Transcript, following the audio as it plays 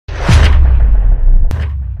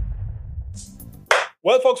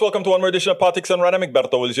Well, folks, welcome to one more edition of Politics and Random.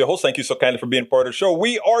 Egberto is your host. Thank you so kindly for being part of the show.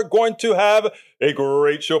 We are going to have a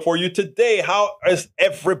great show for you today. How is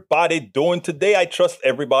everybody doing today? I trust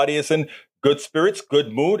everybody is in good spirits,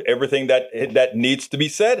 good mood, everything that needs to be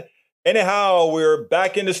said. Anyhow, we're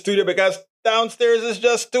back in the studio because downstairs is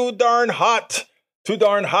just too darn hot.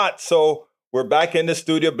 So we're back in the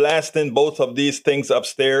studio blasting both of these things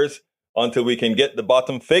upstairs until we can get the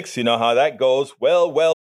bottom fixed. You know how that goes.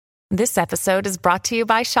 Well. This episode is brought to you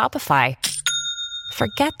by Shopify.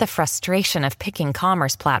 Forget the frustration of picking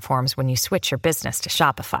commerce platforms when you switch your business to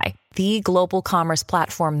Shopify, the global commerce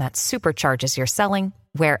platform that supercharges your selling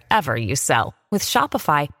wherever you sell. With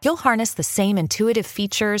Shopify, you'll harness the same intuitive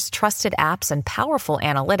features, trusted apps, and powerful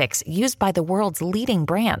analytics used by the world's leading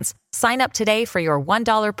brands. Sign up today for your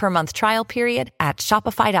 $1 per month trial period at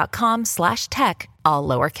shopify.com/tech, all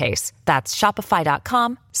lowercase. That's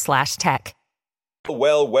shopify.com/tech.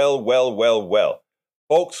 Well.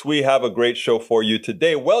 Folks, we have a great show for you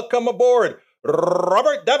today. Welcome aboard.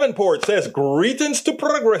 Robert Davenport says, greetings to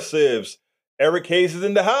progressives. Eric Hayes is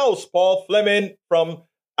in the house. Paul Fleming from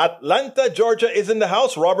Atlanta, Georgia is in the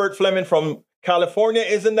house. Robert Fleming from California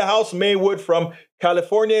is in the house. Maywood from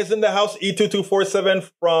California is in the house.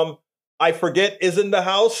 E2247 from I Forget is in the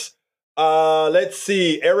house. Let's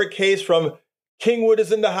see. Eric Hayes from Kingwood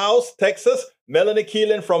is in the house, Texas. Melanie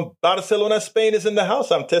Keelan from Barcelona, Spain is in the house.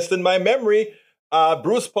 I'm testing my memory.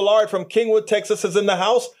 Bruce Pollard from Kingwood, Texas is in the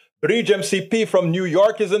house. Bridge MCP from New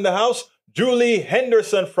York is in the house. Julie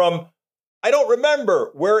Henderson from, I don't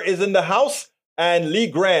remember where, is in the house. And Lee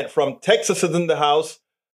Grant from Texas is in the house.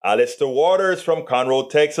 Alistair Waters from Conroe,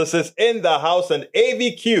 Texas is in the house. And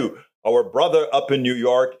AVQ, our brother up in New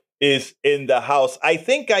York, is in the house. I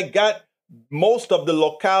think I got most of the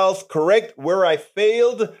locales correct. Where I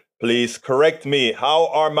failed, please correct me. How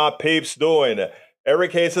are my peeps doing?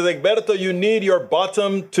 Eric Hayes says, Egberto, you need your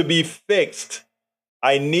bottom to be fixed.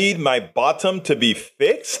 I need my bottom to be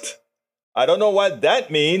fixed? I don't know what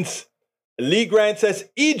that means. Lee Grant says,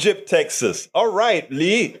 Egypt, Texas. All right,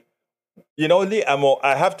 Lee. You know, Lee,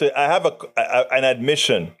 I have an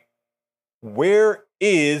admission. Where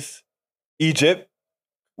is Egypt?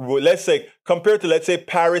 Let's say, compared to, let's say,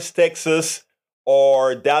 Paris, Texas,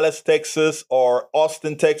 or Dallas, Texas, or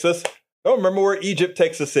Austin, Texas. I don't remember where Egypt,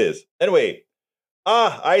 Texas is. Anyway,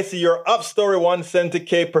 I see your up story 1 cent a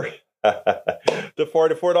K per to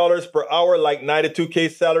 $44 per hour, like 92K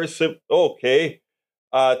salary. Okay.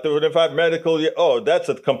 25 medical. Oh, that's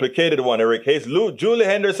a complicated one, Eric Hayes. Julie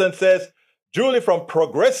Henderson says, Julie from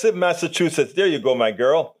Progressive, Massachusetts. There you go, my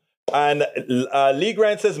girl. And Lee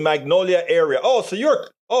Grant says Magnolia area. Oh, so you're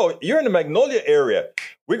in the Magnolia area.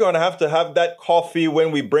 We're going to have that coffee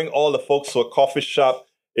when we bring all the folks to a coffee shop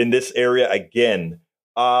in this area again.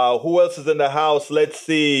 Who else is in the house? Let's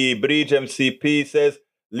see. Bridge MCP says,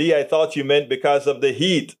 Lee, I thought you meant because of the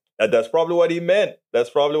heat. That's probably what he meant.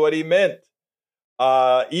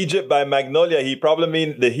 Egypt by Magnolia. He probably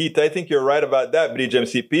mean the heat. I think you're right about that, Bridge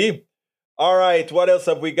MCP. All right. What else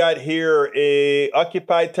have we got here?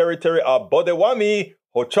 Occupied territory of Bodewami,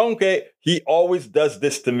 Hochonke. He always does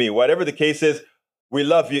this to me. Whatever the case is, we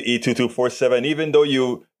love you, E2247, even though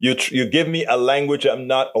you give me a language I'm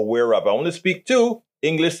not aware of. I only speak 2,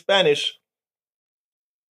 English, Spanish.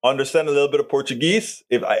 Understand a little bit of Portuguese.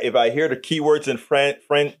 If I hear the keywords in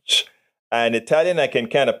French and Italian, I can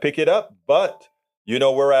kind of pick it up. But you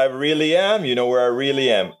know where I really am.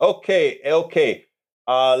 Okay.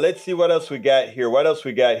 Let's see what else we got here.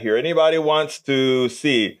 Anybody wants to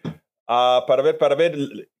see? Para ver.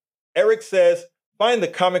 Eric says, find the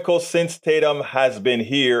comical since Tatum has been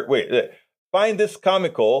here. Find this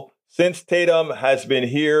comical since Tatum has been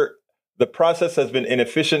here. The process has been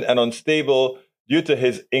inefficient and unstable due to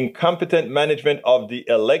his incompetent management of the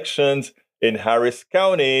elections in Harris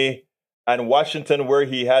County and Washington, where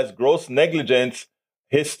he has gross negligence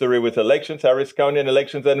history with elections. Harris County and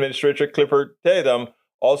Elections Administrator Clifford Tatum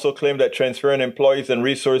also claimed that transferring employees and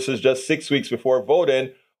resources just 6 weeks before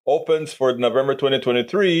voting opens for November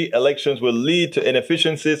 2023 elections will lead to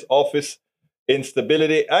inefficiencies, office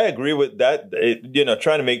instability. I agree with that.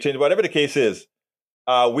 Trying to make change, whatever the case is,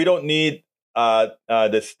 we don't need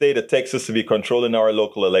the state of Texas to be controlling our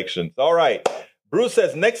local elections. All right. Bruce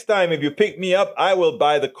says, next time, if you pick me up, I will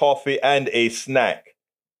buy the coffee and a snack.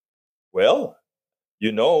 Well,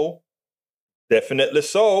 definitely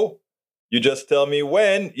so. You just tell me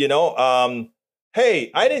when,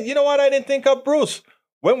 hey, I didn't think of Bruce.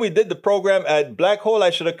 When we did the program at Black Hole,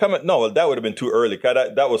 I should have come. No, that would have been too early.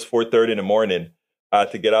 That was 4:30 in the morning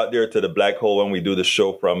to get out there to the Black Hole when we do the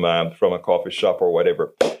show from a coffee shop or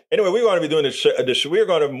whatever. Anyway, we're going to be doing the show. We're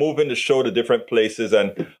going to move in the show to different places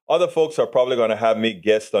and Other folks are probably going to have me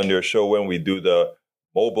guest on their show when we do the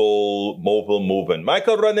mobile movement.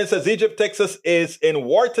 Michael Rodney says Egypt, Texas is in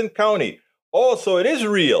Wharton County. Oh, so it is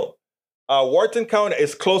real. Wharton County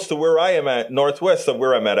is close to where I am at, northwest of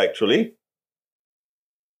where I'm at, actually.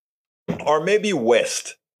 Or maybe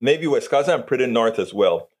west, because I'm pretty north as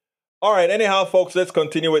well. All right, anyhow, folks, let's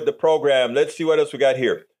continue with the program. Let's see what else we got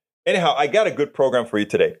here. Anyhow, I got a good program for you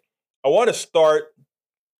today. I want to start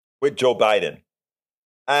with Joe Biden.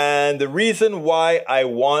 And the reason why I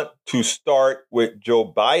want to start with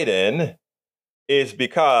Joe Biden is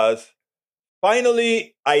because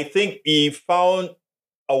finally, I think he found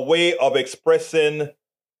a way of expressing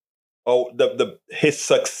his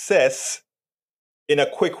success in a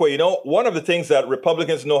quick way. You know, one of the things that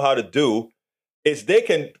Republicans know how to do is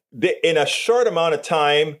they in a short amount of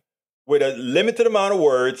time, with a limited amount of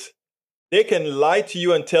words, they can lie to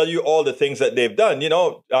you and tell you all the things that they've done. You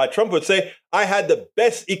know, Trump would say, I had the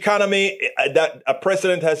best economy that a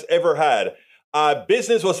president has ever had.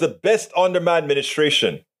 Business was the best under my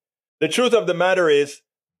administration. The truth of the matter is,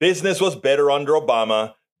 business was better under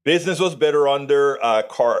Obama. Business was better under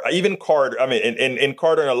Carter. I mean, in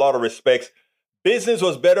Carter in a lot of respects. Business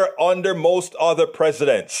was better under most other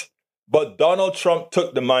presidents. But Donald Trump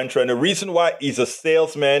took the mantra. And the reason why, he's a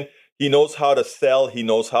salesman. He knows how to sell. He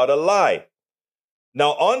knows how to lie.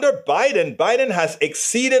 Now, under Biden, Biden has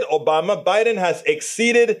exceeded Obama. Biden has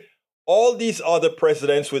exceeded all these other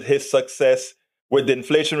presidents with his success, with the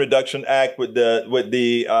Inflation Reduction Act, with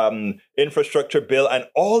the infrastructure bill, and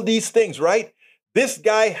all these things, right? This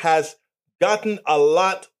guy has gotten a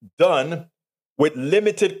lot done with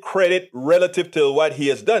limited credit relative to what he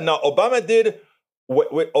has done. Now, Obama did,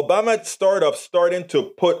 with Obama starting to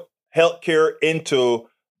put healthcare into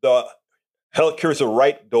the healthcare is a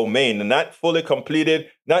right domain, and not fully completed,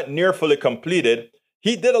 not near fully completed.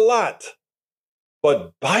 He did a lot.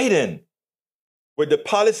 But Biden, with the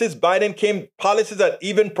policies, policies that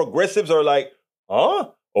even progressives are like,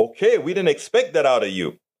 okay, we didn't expect that out of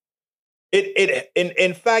you.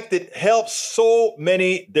 In fact, it helps so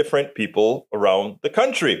many different people around the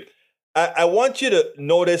country. I want you to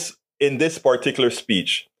notice in this particular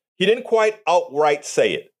speech, he didn't quite outright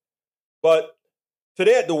say it, but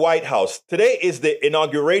today at the White House, today is the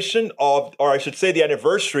inauguration of, or I should say the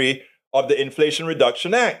anniversary of the Inflation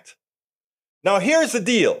Reduction Act. Now, here's the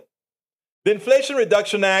deal. The Inflation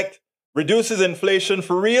Reduction Act reduces inflation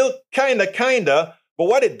for real, kinda, but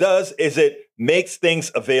what it does is it makes things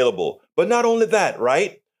available. But not only that,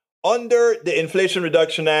 right? Under the Inflation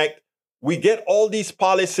Reduction Act, we get all these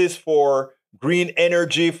policies for green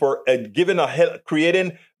energy, for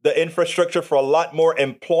creating the infrastructure for a lot more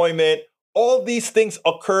employment. All these things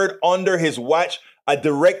occurred under his watch, a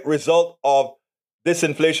direct result of this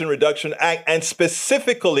Inflation Reduction Act, and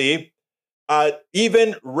specifically,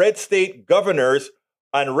 even red state governors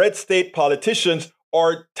and red state politicians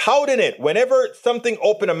are touting it. Whenever something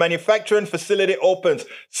opens, a manufacturing facility opens,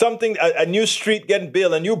 a new street getting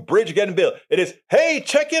built, a new bridge getting built, it is, hey,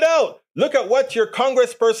 check it out. Look at what your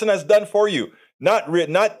congressperson has done for you.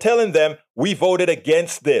 Not telling them we voted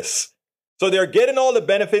against this. So they're getting all the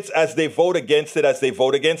benefits as they vote against it, as they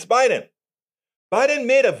vote against Biden. Biden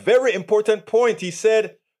made a very important point. He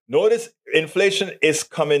said, notice inflation is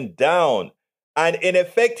coming down. And in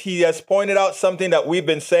effect, he has pointed out something that we've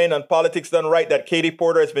been saying on Politics Done Right, that Katie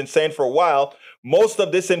Porter has been saying for a while. Most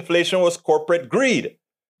of this inflation was corporate greed.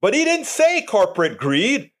 But he didn't say corporate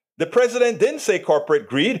greed. The president didn't say corporate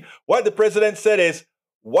greed. What the president said is,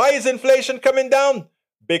 why is inflation coming down?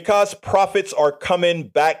 Because profits are coming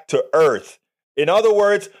back to earth. In other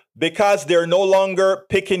words, because they're no longer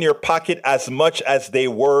picking your pocket as much as they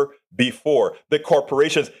were before. The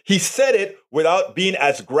corporations. He said it without being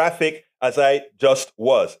as graphic as I just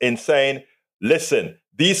was, in saying, listen,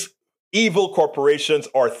 these evil corporations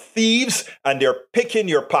are thieves and they're picking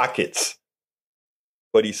your pockets.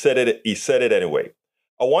 But he said it anyway.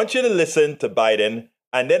 I want you to listen to Biden,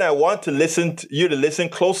 and then I want to you to listen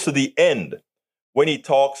close to the end when he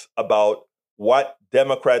talks about what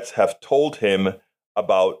Democrats have told him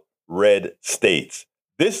about red states.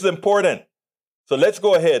 This is important. So let's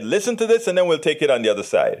go ahead, listen to this, and then we'll take it on the other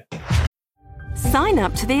side. Sign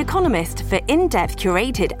up to The Economist for in-depth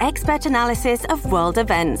curated expert analysis of world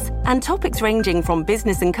events and topics ranging from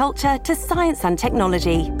business and culture to science and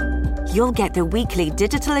technology. You'll get the weekly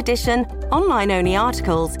digital edition, online-only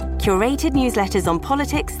articles, curated newsletters on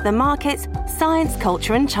politics, the markets, science,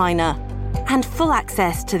 culture, and China, and full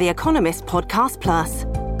access to The Economist Podcast Plus.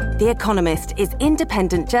 The Economist is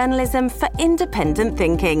independent journalism for independent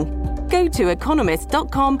thinking. Go to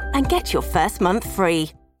economist.com and get your first month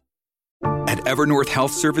free. At Evernorth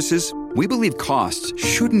Health Services, We believe costs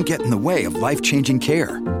shouldn't get in the way of life-changing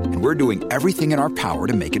care, and we're doing everything in our power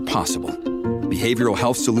to make it possible. Behavioral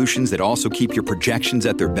health solutions that also keep your projections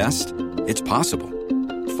at their best? It's possible.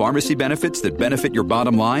 Pharmacy benefits that benefit your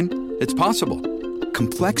bottom line? It's possible.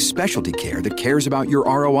 Complex specialty care that cares about your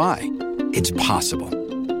ROI? It's possible.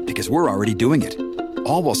 Because we're already doing it.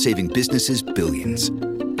 All while saving businesses billions.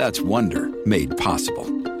 That's Wonder made possible.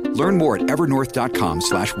 Learn more at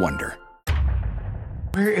evernorth.com/wonder.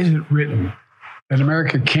 Where is it written that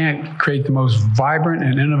America can't create the most vibrant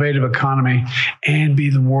and innovative economy and be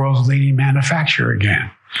the world's leading manufacturer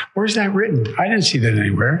again? Where's that written? I didn't see that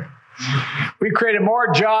anywhere. We created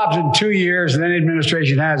more jobs in 2 years than any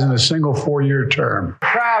administration has in a single 4-year term.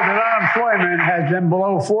 Proud that unemployment has been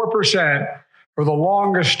below 4% for the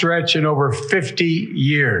longest stretch in over 50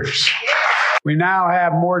 years. We now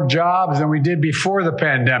have more jobs than we did before the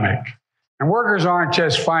pandemic. And workers aren't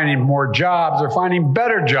just finding more jobs, they're finding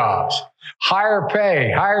better jobs, higher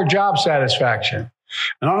pay, higher job satisfaction.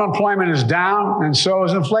 And unemployment is down, and so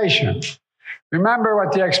is inflation. Remember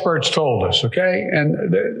what the experts told us, okay?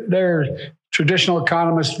 And they're traditional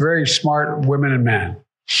economists, very smart women and men.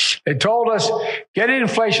 They told us getting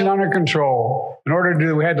inflation under control, in order to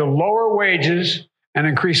do, we had to lower wages and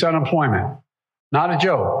increase unemployment. Not a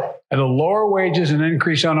joke. Had to lower wages and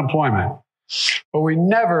increase unemployment. But we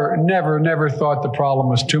never thought the problem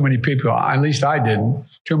was too many people. At least I didn't.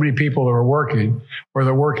 Too many people that were working, or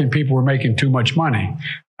the working people were making too much money.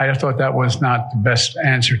 I thought that was not the best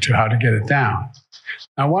answer to how to get it down.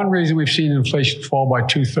 Now, one reason we've seen inflation fall by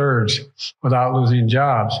 2/3 without losing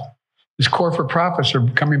jobs is corporate profits are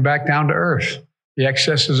coming back down to earth. The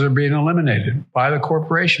excesses are being eliminated by the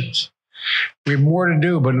corporations. We have more to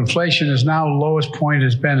do, but inflation is now the lowest point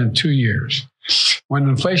it's been in 2 years. When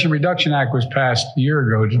the Inflation Reduction Act was passed a year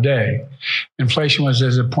ago today, inflation was,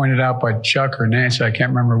 as it pointed out by Chuck or Nancy, I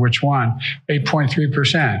can't remember which one,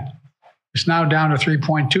 8.3%. It's now down to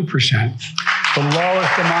 3.2%. The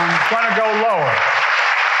lowest among, it's going to go lower.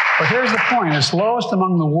 But here's the point. It's lowest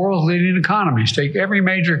among the world's leading economies. Take every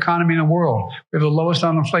major economy in the world. We have the lowest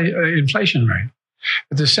inflation rate.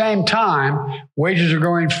 At the same time, wages are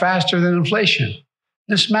growing faster than inflation.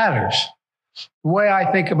 This matters. The way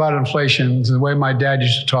I think about inflation is the way my dad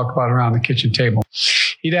used to talk about it around the kitchen table.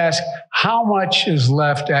 He'd ask, how much is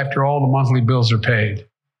left after all the monthly bills are paid?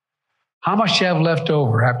 How much do you have left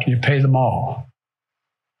over after you pay them all?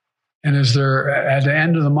 And is there, at the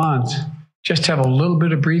end of the month, just have a little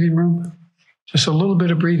bit of breathing room? Just a little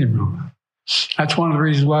bit of breathing room. That's one of the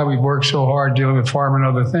reasons why we've worked so hard dealing with farm and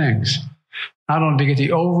other things. Not only to get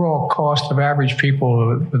the overall cost of average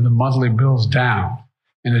people with the monthly bills down,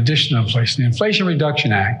 in addition to inflation. The Inflation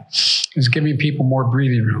Reduction Act is giving people more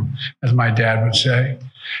breathing room, as my dad would say,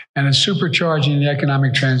 and it's supercharging the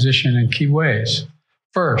economic transition in key ways.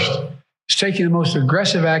 First, it's taking the most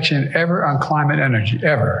aggressive action ever on climate energy,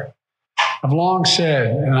 ever. I've long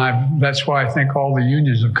said, and that's why I think all the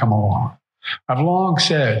unions have come along. I've long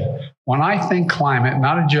said, when I think climate,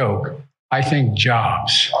 not a joke, I think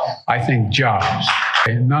jobs. I think jobs.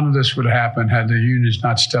 None of this would have happened had the unions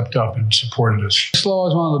not stepped up and supported us. This law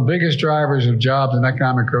is one of the biggest drivers of jobs and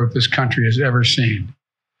economic growth this country has ever seen.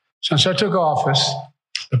 Since I took office,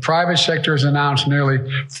 the private sector has announced nearly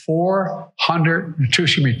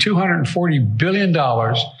 $240 billion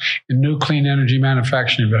in new clean energy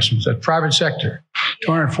manufacturing investments. That private sector,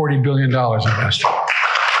 $240 billion invested.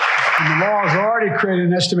 And the law has already created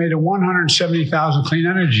an estimated 170,000 clean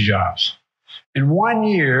energy jobs. In 1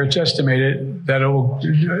 year, it's estimated that that will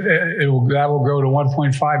grow to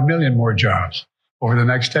 1.5 million more jobs over the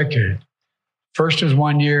next decade. First is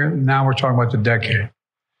 1 year, now we're talking about the decade.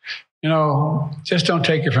 You know, just don't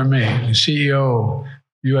take it from me. The CEO of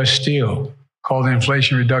U.S. Steel called the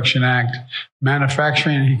Inflation Reduction Act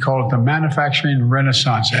manufacturing. He called it the Manufacturing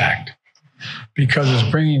Renaissance Act because it's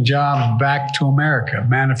bringing jobs back to America,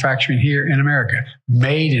 manufacturing here in America,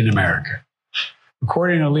 made in America.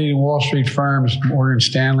 According to leading Wall Street firms, Morgan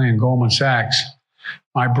Stanley and Goldman Sachs,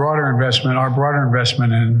 our broader investment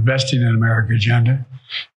in investing in America agenda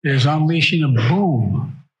is unleashing a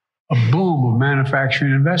boom of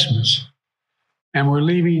manufacturing investments. And we're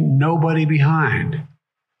leaving nobody behind.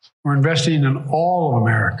 We're investing in all of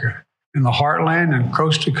America, in the heartland and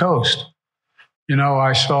coast to coast. You know,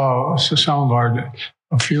 I saw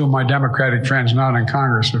a few of my Democratic friends not in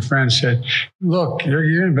Congress, their friends said, look,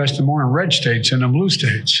 you're investing more in red states than in blue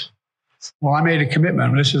states. Well, I made a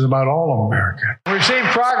commitment. This is about all of America. We've seen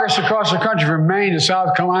progress across the country from Maine to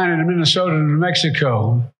South Carolina to Minnesota to New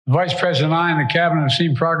Mexico. The Vice President and I and the Cabinet have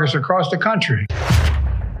seen progress across the country.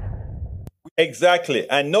 Exactly.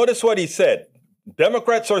 And notice what he said.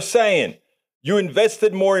 Democrats are saying you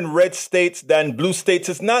invested more in red states than blue states.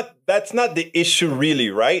 That's not the issue really,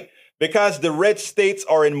 right? Because the red states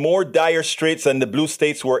are in more dire straits than the blue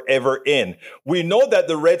states were ever in. We know that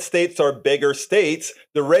the red states are bigger states.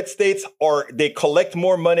 The red states they collect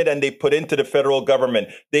more money than they put into the federal government.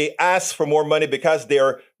 They ask for more money because they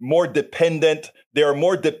are more dependent. They are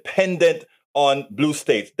more dependent on blue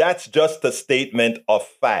states. That's just a statement of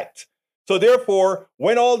fact. So therefore,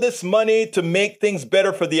 when all this money to make things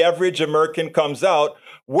better for the average American comes out,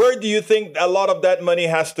 where do you think a lot of that money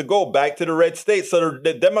has to go? Back to the red states. So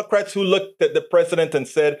the Democrats who looked at the president and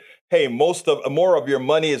said, hey, more of your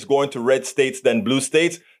money is going to red states than blue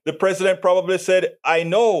states. The president probably said, I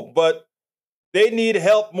know, but they need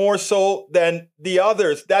help more so than the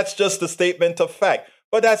others. That's just a statement of fact.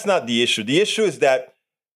 But that's not the issue. The issue is that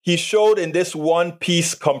he showed in this one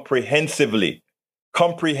piece comprehensively.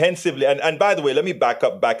 And by the way, let me back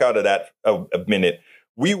out of that a minute.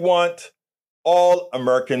 We want all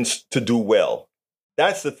Americans to do well.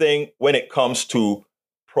 That's the thing when it comes to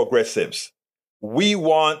progressives. We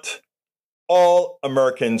want all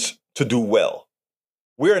Americans to do well.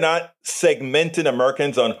 We're not segmenting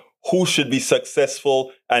Americans on who should be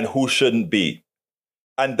successful and who shouldn't be.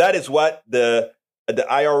 And that is what the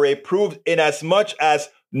IRA proved, in as much as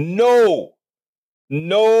no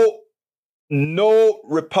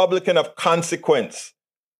Republican of consequence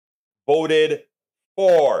voted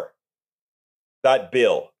for that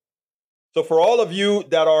bill. So for all of you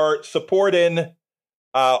that are supporting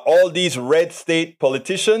all these red state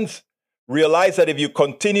politicians, realize that if you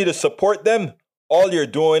continue to support them, all you're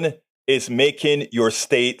doing is making your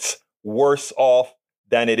states worse off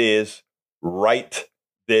than it is right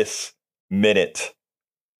this minute.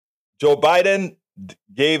 Joe Biden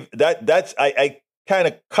gave I kind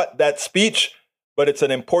of cut that speech, but it's an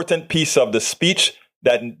important piece of the speech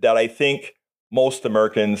that I think most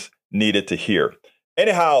Americans needed to hear.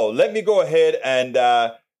 Anyhow, let me go ahead and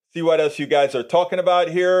see what else you guys are talking about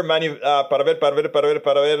here. Para ver,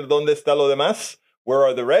 ¿dónde está lo demás? Where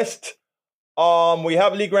are the rest? We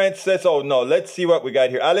have Lee Grant says, oh no, let's see what we got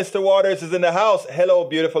here. Alistair Waters is in the house. Hello,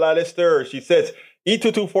 beautiful Alistair. She says,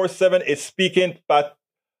 E2247 is speaking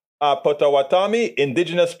Potawatomi,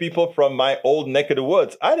 indigenous people from my old neck of the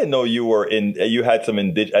woods. I didn't know you had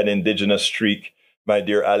an indigenous streak, my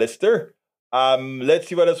dear Alistair. Let's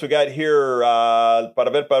see what else we got here.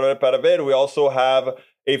 Para ver. We also have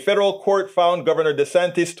a federal court found Governor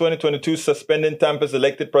DeSantis 2022 suspending Tampa's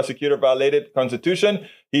elected prosecutor violated Constitution.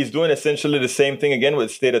 He's doing essentially the same thing again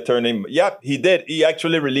with state attorney. Yep, he did. He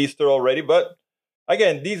actually released her already. But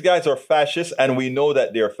again, these guys are fascists, and we know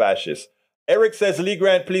that they're fascists. Eric says, Lee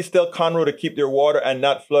Grant, please tell Conroe to keep their water and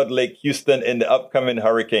not flood Lake Houston in the upcoming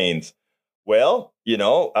hurricanes. Well,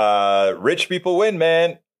 rich people win,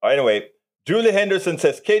 man. Anyway, Julie Henderson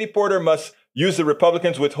says, Katie Porter must use the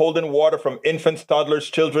Republicans withholding water from infants, toddlers,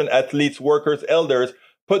 children, athletes, workers, elders,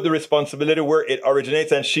 put the responsibility where it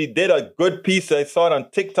originates. And she did a good piece. I saw it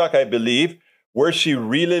on TikTok, I believe, where she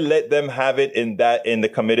really let them have it in the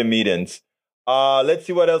committee meetings. Let's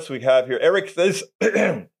see what else we have here. Eric says,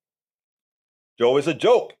 Joe is a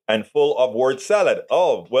joke and full of word salad.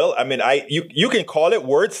 Oh, well, I mean, you can call it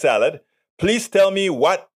word salad. Please tell me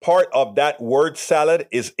what part of that word salad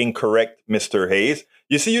is incorrect, Mr. Hayes.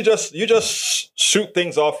 You see, you just shoot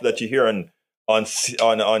things off that you hear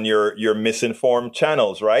on your misinformed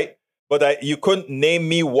channels, right? But you couldn't name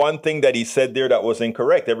me one thing that he said there that was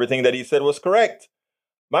incorrect. Everything that he said was correct.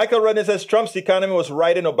 Michael Rudden says Trump's economy was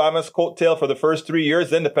riding Obama's coattail for the first 3 years.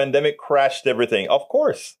 Then the pandemic crashed everything. Of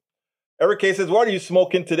course. Eric K says, what are you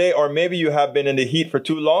smoking today? Or maybe you have been in the heat for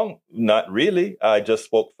too long? Not really. I just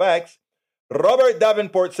spoke facts. Robert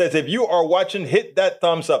Davenport says, if you are watching, hit that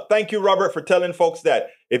thumbs up. Thank you, Robert, for telling folks that.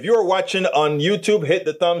 If you are watching on YouTube, hit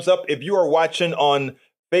the thumbs up. If you are watching on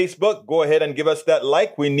Facebook, go ahead and give us that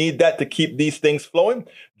like. We need that to keep these things flowing.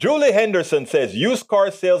 Julie Henderson says, used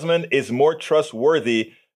car salesman is more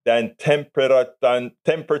trustworthy than temper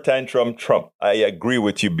tantrum Trump. I agree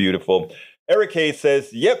with you, beautiful. Eric Hayes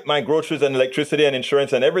says, yep, my groceries and electricity and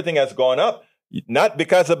insurance and everything has gone up. Not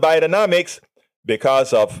because of Bidenomics,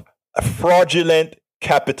 because of fraudulent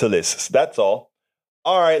capitalists. That's all.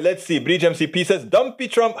 All right, let's see. Bridge MCP says, Dumpy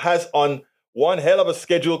Trump has on one hell of a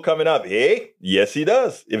schedule coming up. Hey, yes, he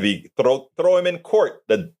does. If we throw him in court,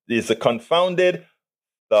 that is a confounded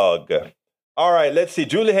thug. All right, let's see.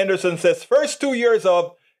 Julie Henderson says, first 2 years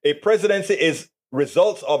of a presidency is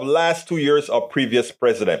results of last 2 years of previous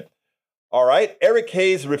president. All right. Eric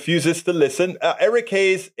Hayes refuses to listen. Eric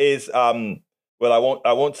Hayes is, well,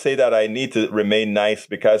 I won't say that I need to remain nice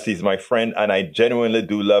because he's my friend and I genuinely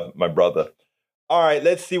do love my brother. All right,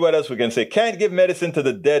 let's see what else we can say. Can't give medicine to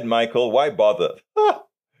the dead, Michael. Why bother?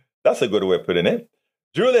 That's a good way of putting it.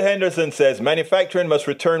 Julie Henderson says, manufacturing must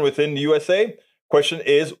return within the USA. Question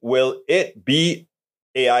is, will it be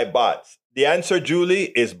AI bots? The answer, Julie,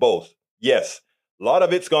 is both. Yes. A lot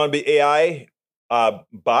of it's going to be AI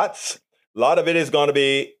bots. A lot of it is going to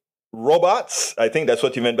be robots. I think that's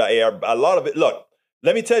what you meant by AI. A lot of it. Look,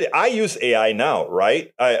 let me tell you, I use AI now,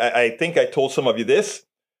 right? I think I told some of you this.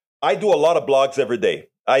 I do a lot of blogs every day.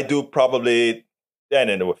 I do probably,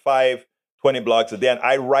 20 blogs a day, and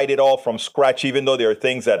I write it all from scratch, even though there are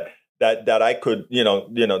things that I could,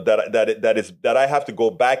 that I have to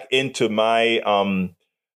go back into my,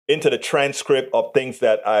 into the transcript of things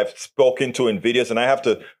that I've spoken to in videos, and I have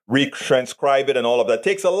to retranscribe it and all of that. It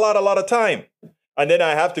takes a lot of time. And then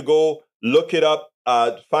I have to go look it up,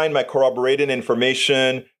 find my corroborating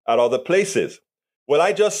information at other places. Well,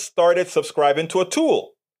 I just started subscribing to a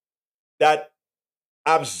tool that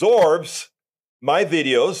absorbs my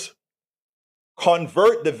videos,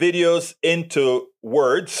 convert the videos into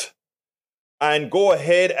words, and go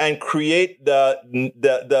ahead and create the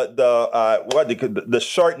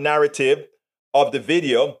short narrative of the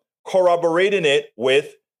video, corroborating it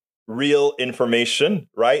with real information,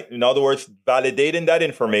 right? In other words, validating that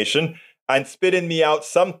information and spitting me out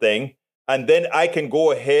something, and then I can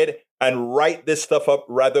go ahead and write this stuff up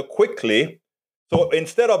rather quickly. So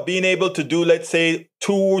instead of being able to do, let's say,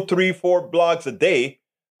 2, 3, 4 blogs a day,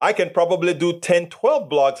 I can probably do 10, 12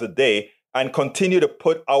 blogs a day and continue to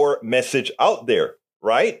put our message out there,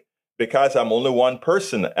 right? Because I'm only one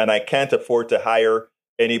person and I can't afford to hire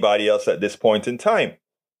anybody else at this point in time.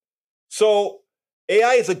 So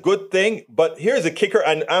AI is a good thing, but here's a kicker,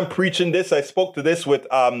 and I'm preaching this. I spoke to this with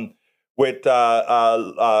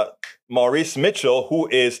Maurice Mitchell, who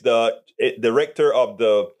is the director of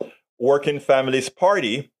the Working Families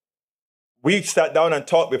Party. We sat down and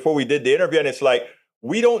talked before we did the interview, and it's like,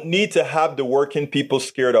 we don't need to have the working people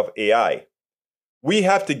scared of AI. We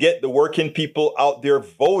have to get the working people out there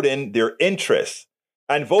voting their interests.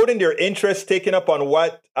 And voting their interests, taking up on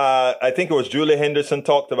what I think it was Julie Henderson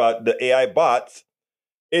talked about, the AI bots,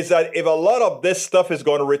 is that if a lot of this stuff is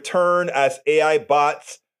going to return as AI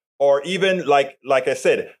bots, or even like I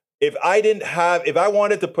said, if I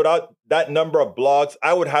wanted to put out that number of blogs,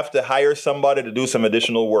 I would have to hire somebody to do some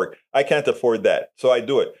additional work. I can't afford that, so I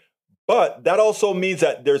do it. But that also means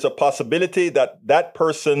that there's a possibility that that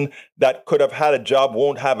person that could have had a job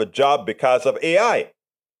won't have a job because of AI.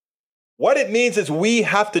 What it means is we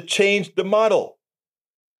have to change the model.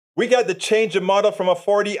 We got to change the model from a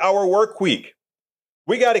 40-hour work week.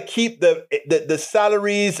 We got to keep the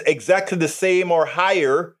salaries exactly the same or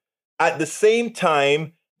higher at the same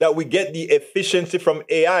time that we get the efficiency from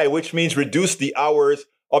AI, which means reduce the hours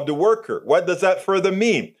of the worker. What does that further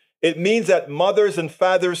mean? It means that mothers and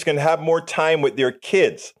fathers can have more time with their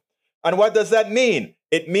kids. And what does that mean?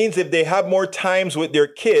 It means if they have more times with their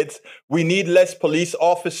kids, we need less police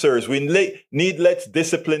officers. We need less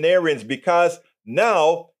disciplinarians, because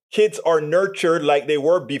now kids are nurtured like they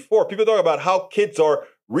were before. People talk about how kids are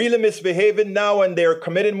really misbehaving now and they're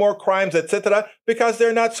committing more crimes, etc., because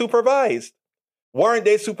they're not supervised. Why aren't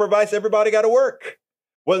they supervised? Everybody got to work.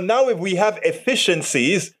 Well, now if we have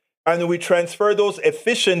efficiencies, and we transfer those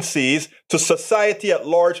efficiencies to society at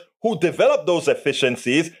large who develop those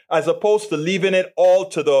efficiencies, as opposed to leaving it all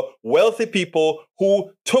to the wealthy people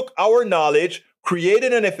who took our knowledge,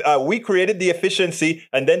 we created the efficiency,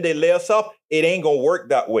 and then they lay us off. It ain't going to work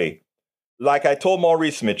that way. Like I told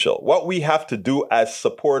Maurice Mitchell, what we have to do as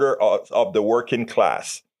supporter of the working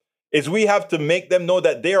class is we have to make them know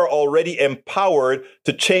that they are already empowered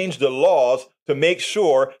to change the laws to make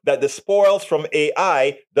sure that the spoils from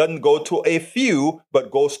AI doesn't go to a few, but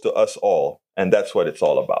goes to us all. And that's what it's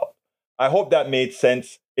all about. I hope that made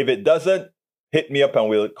sense. If it doesn't, hit me up and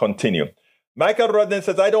we'll continue. Michael Rodden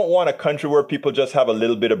says, I don't want a country where people just have a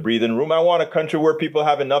little bit of breathing room. I want a country where people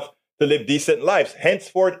have enough to live decent lives.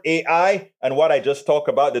 Henceforth, AI and what I just talked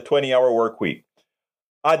about, the 20-hour work week.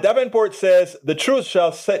 Davenport says, the truth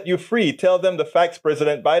shall set you free. Tell them the facts,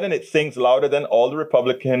 President Biden. It sings louder than all the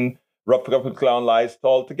Republican clown lies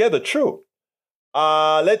altogether. True.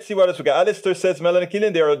 Let's see what else we got. Alistair says, Melanie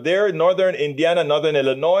Keelan, they are there. Northern Indiana, Northern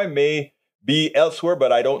Illinois, may be elsewhere,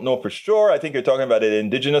 but I don't know for sure. I think you're talking about the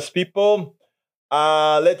indigenous people.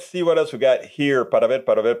 Let's see what else we got here. Para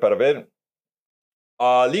ver.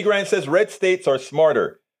 Lee Grant says, red states are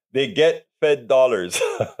smarter. They get fed dollars.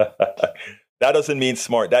 That doesn't mean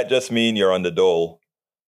smart. That just means you're on the dole.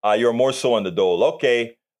 You're more so on the dole.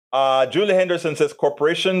 Okay. Julie Henderson says,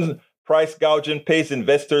 corporations price gouging pays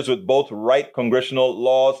investors with both right congressional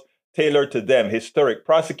laws tailored to them. Historic.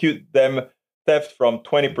 Prosecute them theft from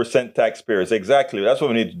 20% taxpayers. Exactly. That's what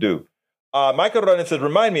we need to do. Michael Ronan says,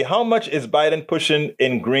 remind me, how much is Biden pushing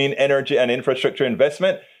in green energy and infrastructure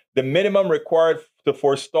investment? The minimum required to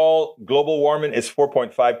forestall global warming is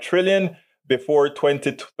 $4.5 trillion before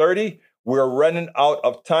 2030. We're running out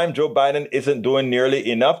of time. Joe Biden isn't doing nearly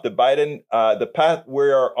enough. The path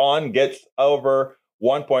we are on gets over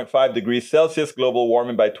 1.5 degrees Celsius global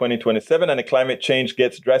warming by 2027, and the climate change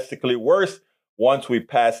gets drastically worse once we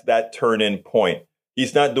pass that turning point.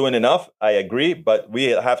 He's not doing enough, I agree, but we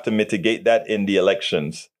have to mitigate that in the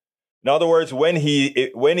elections. In other words, when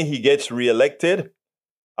he gets reelected,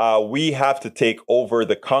 we have to take over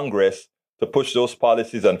the Congress to push those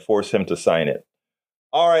policies and force him to sign it.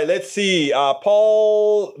 All right, let's see.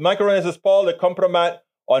 Michael René says, Paul, the compromise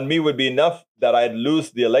on me would be enough that I'd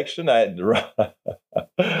lose the election.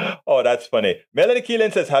 Oh, that's funny. Melanie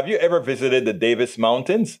Keelan says, have you ever visited the Davis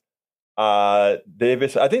Mountains?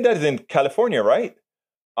 Davis, I think that is in California, right?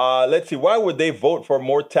 Let's see. Why would they vote for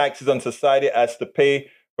more taxes on society as to pay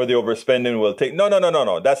for the overspending will take?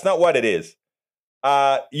 No. That's not what it is.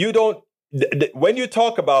 You don't, when you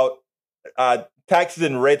talk about taxes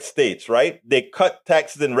in red states, right? They cut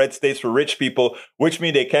taxes in red states for rich people, which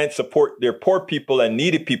means they can't support their poor people and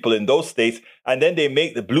needy people in those states. And then they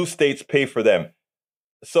make the blue states pay for them.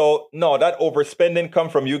 So no, that overspending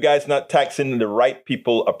comes from you guys not taxing the right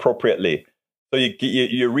people appropriately. So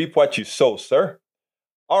you reap what you sow, sir.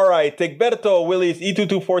 All right, Tegberto Willis,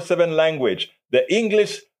 E2247 language. The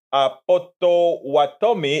English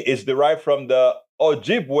Potawatomi is derived from the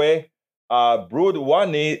Ojibwe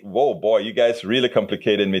Broodwani. Whoa, boy, you guys really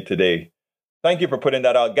complicated me today. Thank you for putting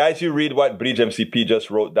that out. Guys, you read what Bridge MCP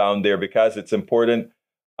just wrote down there because it's important.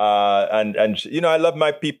 And you know, I love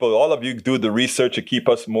my people. All of you do the research to keep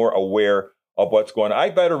us more aware of what's going on.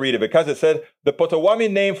 I better read it because it said the Potawatomi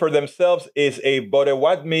name for themselves is a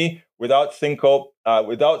Bodewadmi without syncope,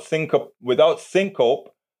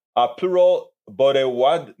 plural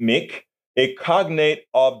Bodewadmik, a cognate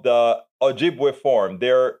of the Ojibwe form.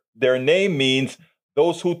 Their name means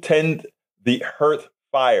those who tend the hearth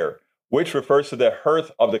fire, which refers to the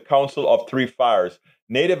hearth of the Council of Three Fires.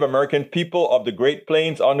 Native American people of the Great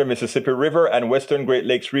Plains under Mississippi River and Western Great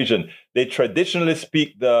Lakes region. They traditionally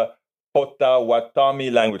speak the Potawatomi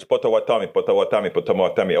language. Potawatomi.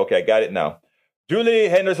 Okay, I got it now. Julie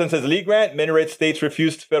Henderson says, Lee Grant, many red states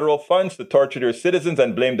refused federal funds to torture their citizens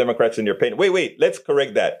and blame Democrats in their pain. Wait, let's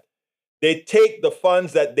correct that. They take the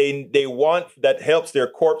funds that they want that helps their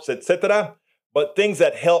corps, etc., but things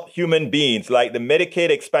that help human beings, like the Medicaid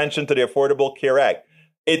expansion to the Affordable Care Act,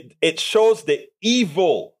 it shows the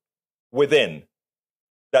evil within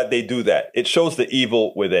that they do that. It shows the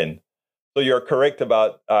evil within. So you're correct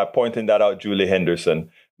about pointing that out, Julie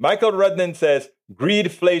Henderson. Michael Rudnan says,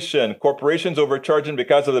 greedflation, corporations overcharging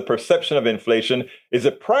because of the perception of inflation, is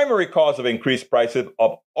a primary cause of increased prices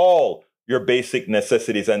of all your basic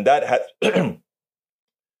necessities. And that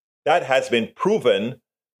has been proven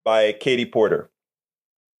by Katie Porter.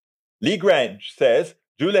 Lee Grant says,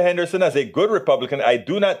 Julie Henderson, as a good Republican, I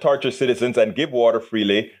do not torture citizens and give water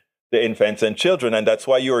freely to infants and children. And that's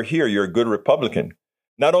why you're here. You're a good Republican.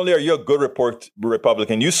 Not only are you a good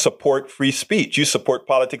Republican, you support free speech. You support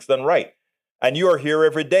politics done right. And you are here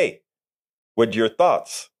every day with your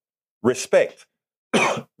thoughts. Respect.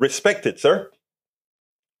 Respect it, sir.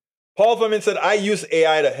 Paul Fleming said, I use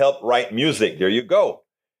AI to help write music. There you go.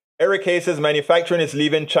 Eric Hayes says, manufacturing is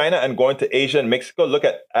leaving China and going to Asia and Mexico. Look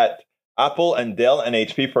at Apple and Dell and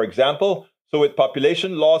HP, for example. So with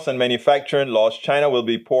population loss and manufacturing loss, China will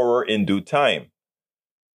be poorer in due time.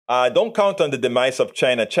 Don't count on the demise of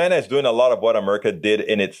China. China is doing a lot of what America did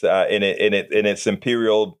in its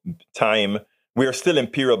imperial time. We are still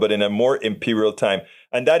imperial, but in a more imperial time.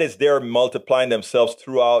 And that is they're multiplying themselves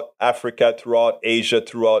throughout Africa, throughout Asia,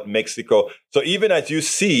 throughout Mexico. So even as you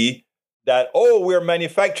see that, we're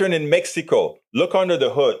manufacturing in Mexico, look under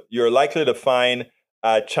the hood. You're likely to find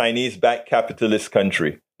a Chinese-backed capitalist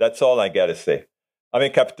country. That's all I got to say. I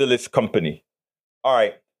mean, capitalist company. All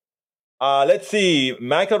right. Let's see.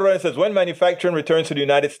 Michael Rowan says, when manufacturing returns to the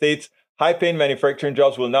United States, high-paying manufacturing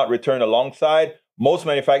jobs will not return alongside. Most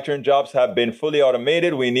manufacturing jobs have been fully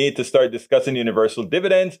automated. We need to start discussing universal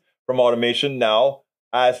dividends from automation now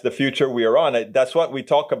as the future we are on. That's what we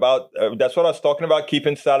talk about. That's what I was talking about,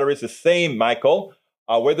 keeping salaries the same, Michael.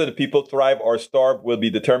 Whether the people thrive or starve will be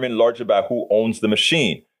determined largely by who owns the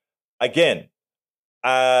machine. Again,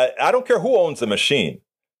 I don't care who owns the machine.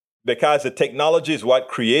 Because the technology is what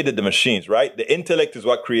created the machines, right? The intellect is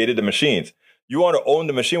what created the machines. You want to own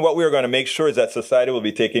the machine. What we are going to make sure is that society will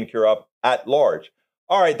be taken care of at large.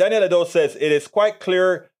 All right, Daniel Ado says, it is quite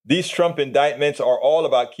clear These Trump indictments are all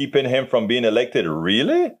about keeping him from being elected.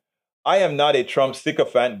 Really? I am not a Trump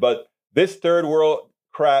sycophant, but this third world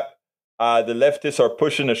crap the leftists are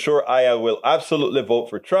pushing ashore, I will absolutely vote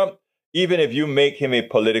for Trump, even if you make him a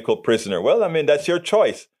political prisoner. Well, I mean, that's your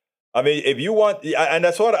choice. I mean, if you want, and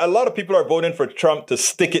that's what a lot of people are voting for Trump to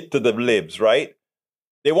stick it to the libs, right?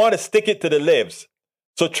 They want to stick it to the libs.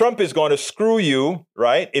 So Trump is going to screw you,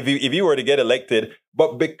 right? If you were to get elected,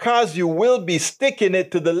 but because you will be sticking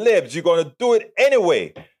it to the libs, you're going to do it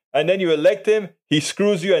anyway. And then you elect him, he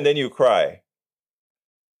screws you, and then you cry.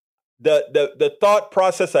 The thought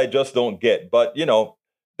process I just don't get. But, you know,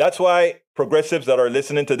 that's why progressives that are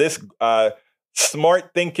listening to this,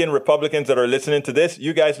 smart thinking Republicans that are listening to this,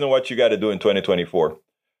 you guys know what you got to do in 2024.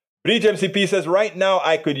 Breach MCP says, right now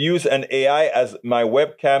I could use an AI as my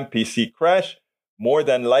webcam PC crash. More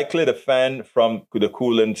than likely the fan from the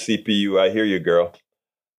cooling CPU. I hear you, girl.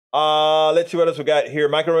 Let's see what else we got here.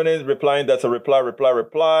 Macaroni is replying. That's a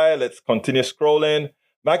reply. Let's continue scrolling.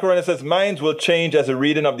 Macaroni says, minds will change as a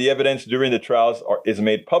reading of the evidence during the trials is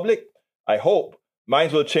made public. I hope.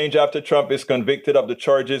 Minds will change after Trump is convicted of the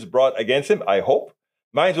charges brought against him. I hope.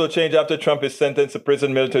 Minds will change after Trump is sentenced to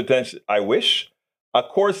prison military detention. I wish. A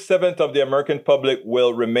core seventh of the American public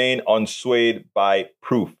will remain unswayed by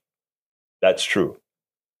proof. That's true.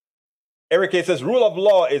 Eric A. says, rule of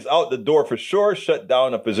law is out the door for sure. Shut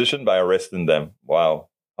down opposition by arresting them. Wow.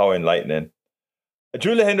 How enlightening.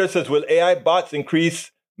 Julia Hender says, will AI bots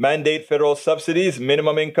mandate federal subsidies,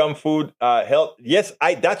 minimum income, food, health? Yes,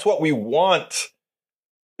 that's what we want.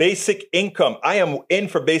 Basic income. I am in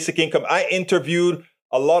for basic income. I interviewed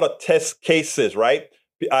a lot of test cases, right?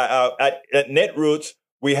 At Netroots,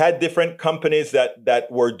 we had different companies that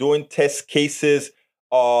were doing test cases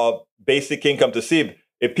of basic income to see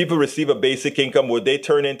if people receive a basic income, would they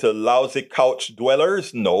turn into lousy couch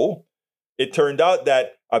dwellers? No. It turned out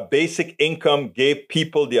that a basic income gave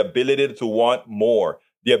people the ability to want more.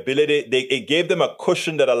 It gave them a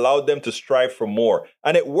cushion that allowed them to strive for more.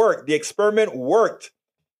 And it worked. The experiment worked.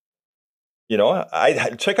 You know,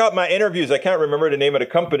 I check out my interviews. I can't remember the name of the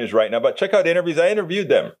companies right now, but check out the interviews. I interviewed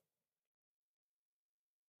them.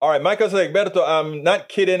 All right, Michael says, Egberto, I'm not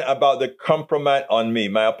kidding about the compromise on me.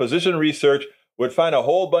 My opposition research would find a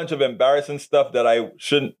whole bunch of embarrassing stuff that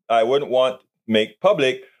I wouldn't want to make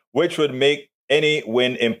public, which would make any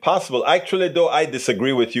win impossible. Actually, though, I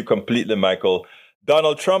disagree with you completely, Michael.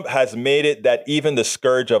 Donald Trump has made it that even the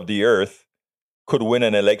scourge of the earth could win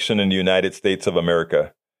an election in the United States of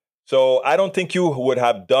America. So I don't think you would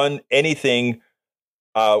have done anything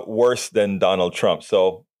worse than Donald Trump.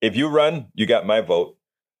 So if you run, you got my vote.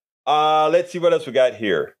 Let's see what else we got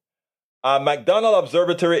here. McDonald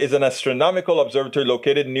Observatory is an astronomical observatory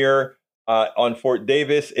located near on Fort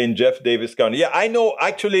Davis in Jeff Davis County. Yeah, I know.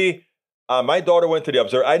 Actually, my daughter went to the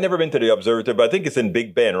observatory. I've never been to the observatory, but I think it's in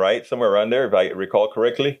Big Bend, right? Somewhere around there, if I recall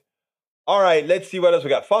correctly. All right, let's see what else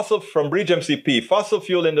we got. From Breach MCP, fossil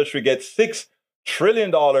fuel industry gets $6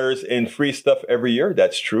 trillion in free stuff every year.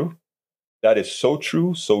 That's true. That is so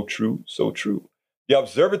true, so true, so true. The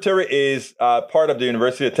observatory is part of the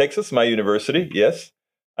University of Texas, my university, yes.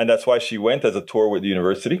 And that's why she went as a tour with the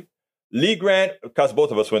university. Lee Grant, because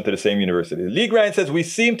both of us went to the same university. Lee Grant says, we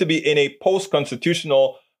seem to be in a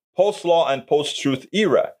post-constitutional, post-law, and post-truth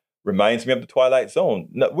era. Reminds me of the Twilight Zone.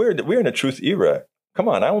 No, we're in a truth era. Come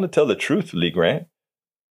on, I want to tell the truth, Lee Grant.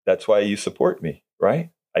 That's why you support me, right?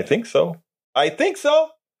 I think so.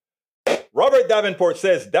 Robert Davenport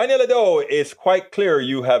says, Daniel Nadeau, is quite clear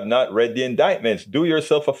you have not read the indictments. Do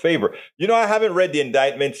yourself a favor. You know, I haven't read the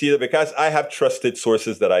indictments either because I have trusted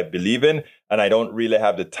sources that I believe in, and I don't really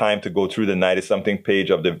have the time to go through the 90-something page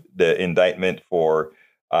of the indictment for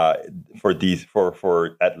Georgia,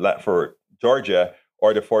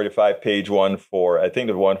 or the 45-page one I think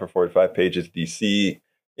the one for 45 pages DC.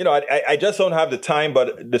 You know, I just don't have the time,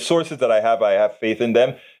 but the sources that I have faith in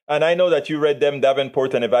them. And I know that you read them,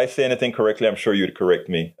 Davenport, and if I say anything correctly, I'm sure you'd correct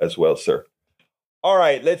me as well, sir. All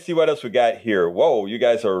right, let's see what else we got here. Whoa, you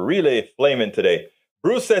guys are really flaming today.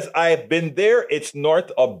 Bruce says, I've been there. It's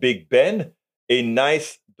north of Big Bend, a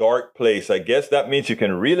nice dark place. I guess that means you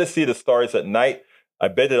can really see the stars at night. I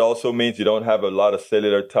bet it also means you don't have a lot of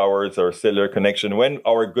cellular towers or cellular connection. When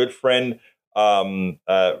our good friend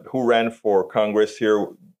who ran for Congress here,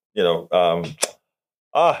 you know,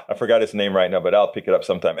 I forgot his name right now, but I'll pick it up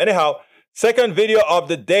sometime. Anyhow, second video of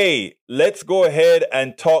the day. Let's go ahead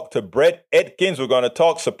and talk to Brett Edkins. We're going to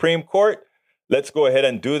talk Supreme Court. Let's go ahead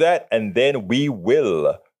and do that. And then we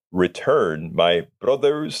will return, my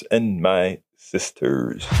brothers and my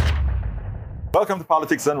sisters. Welcome to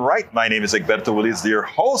Politics Done Right. My name is Egberto Willies, your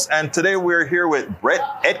host, and today we're here with Brett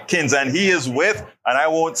Edkins, and he is with, and I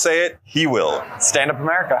won't say it, he will. Stand Up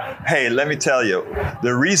America. Hey, let me tell you,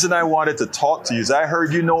 the reason I wanted to talk to you is I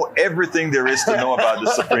heard you know everything there is to know about the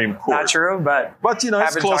Supreme Court. Not true, but you know,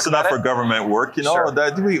 it's close enough for government work, you know, sure.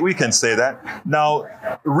 That we can say that. Now,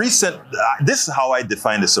 this is how I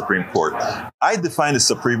define the Supreme Court. I define the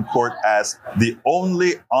Supreme Court as the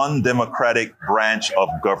only undemocratic branch of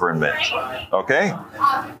government. Okay?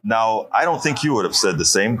 Now, I don't think you would have said the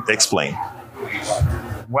same. Explain.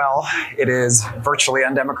 Well, it is virtually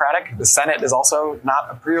undemocratic. The Senate is also not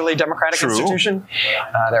a purely democratic institution.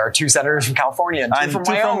 There are 2 senators from California and 2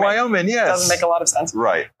 from Wyoming. Yes. It doesn't make a lot of sense.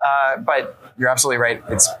 Right. But you're absolutely right.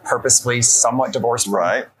 It's purposefully somewhat divorced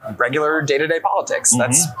from regular day-to-day politics. Mm-hmm.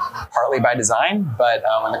 That's partly by design, but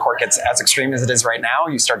when the court gets as extreme as it is right now,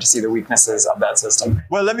 you start to see the weaknesses of that system.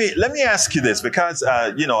 Well, let me ask you this, because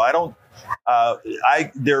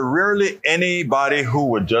there rarely anybody who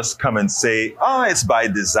would just come and say, "Oh, it's by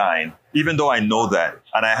design," even though I know that,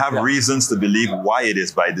 and I have reasons to believe why it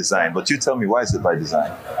is by design. But you tell me, why is it by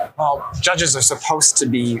design? Well, judges are supposed to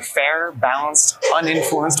be fair, balanced,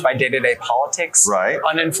 uninfluenced by day-to-day politics,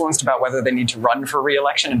 uninfluenced about whether they need to run for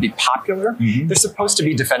re-election and be popular. Mm-hmm. They're supposed to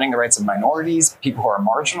be defending the rights of minorities, people who are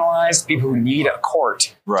marginalized, people who need a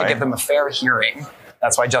court to give them a fair hearing.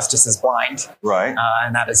 That's why justice is blind. Right.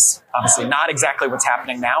 And that is obviously not exactly what's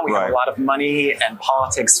happening now. We have a lot of money and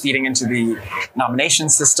politics feeding into the nomination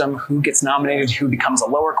system, who gets nominated, who becomes a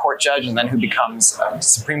lower court judge, and then who becomes a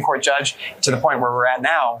Supreme Court judge, to the point where we're at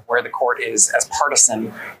now, where the court is as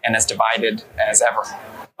partisan and as divided as ever.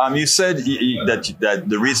 You said that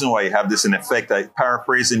the reason why you have this in effect,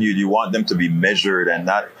 paraphrasing you want them to be measured and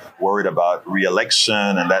not worried about re-election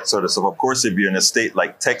and that sort of stuff. Of course, if you're in a state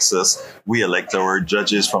like Texas, we elect our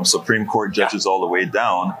judges from Supreme Court judges all the way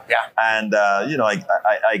down. Yeah. And,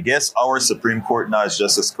 I guess our Supreme Court now is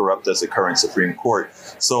just as corrupt as the current Supreme Court.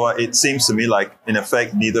 So it seems to me like, in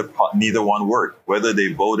effect, neither one work, whether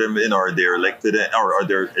they vote them in or they're elected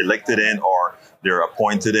in, or they're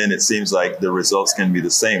appointed in. It seems like the results can be the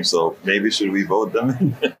same. So maybe should we vote them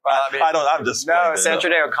in? Sandra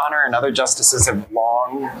Day O'Connor and other justices have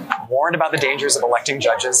long warned about the dangers of electing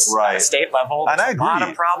judges at the state level. There's a lot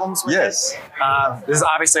of problems with it. There's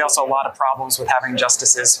obviously also a lot of problems with having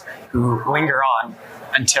justices who linger on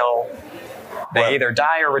until they either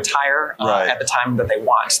die or retire at the time that they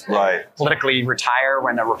want. They politically retire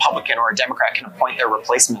when a Republican or a Democrat can appoint their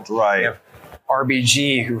replacement. Right. You have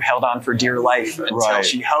RBG, who held on for dear life until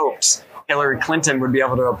she hoped Hillary Clinton would be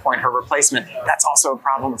able to appoint her replacement. That's also a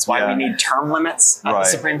problem. That's why we need term limits at the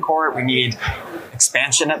Supreme Court. We need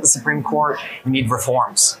expansion at the Supreme Court. We need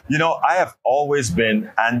reforms. You know, I have always been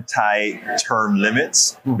anti-term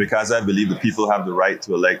limits because I believe the people have the right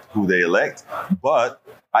to elect who they elect. But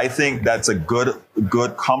I think that's a good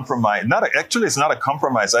compromise. It's not a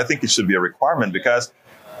compromise. I think it should be a requirement, because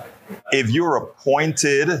if you're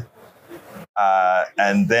appointed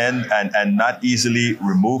and not easily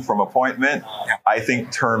removed from appointment, I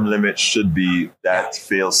think term limits should be that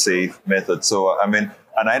fail-safe method. So,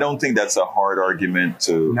 and I don't think that's a hard argument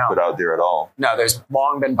to put out there at all. No, there's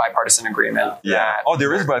long been bipartisan agreement. Yeah.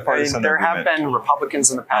 There is bipartisan agreement. There have been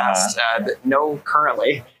Republicans in the past that know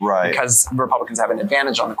currently, because Republicans have an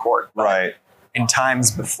advantage on the court. But in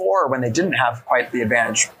times before, when they didn't have quite the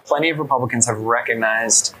advantage, plenty of Republicans have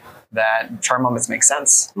recognized that term limits make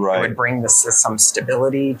sense. It would bring some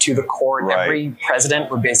stability to the court. Every president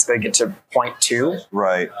would basically get to appoint 2.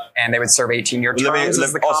 And they would serve 18-year terms.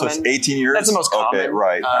 Also, 18 years? That's the most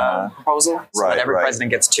common proposal. So that every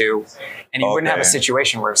president gets 2. And you wouldn't have a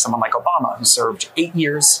situation where someone like Obama, who served 8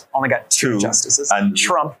 years, only got 2 justices. And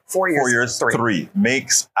Trump, 4 years, 3.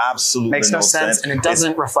 Makes absolutely no sense. And it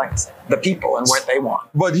doesn't reflect the people and what they want.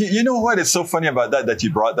 But you know what is so funny about that you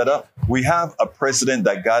brought that up? We have a president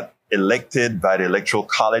that got elected by the Electoral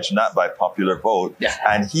College, not by popular vote.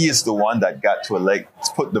 And he is the one that got to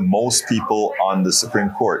put the most people on the Supreme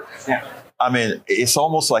Court. It's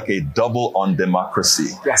almost like a double on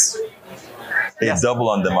democracy. Double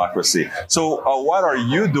on democracy. So what are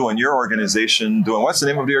you doing, your organization doing? What's the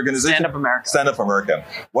name of the organization? Stand Up America. Stand Up America.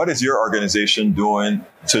 What is your organization doing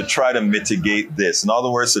to try to mitigate this? In other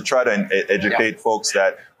words, to try to educate folks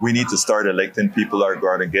that we need to start electing people that are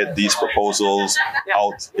going to get these proposals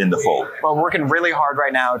out in the fold. Well, we're working really hard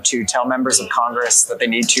right now to tell members of Congress that they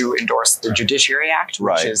need to endorse the Judiciary Act,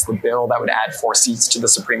 which is the bill that would add 4 seats to the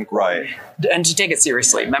Supreme Court. Right. And to take it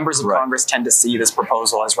seriously, members of Congress tend to see this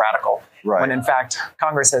proposal as radical. Right. When in fact,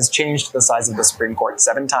 Congress has changed the size of the Supreme Court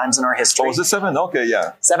 7 times in our history. Oh, is it 7? Okay,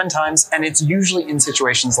 yeah. 7 times. And it's usually in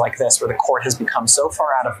situations like this where the court has become so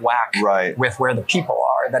far out of whack with where the people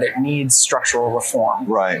are that it needs structural reform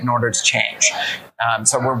in order to change.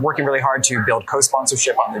 So we're working really hard to build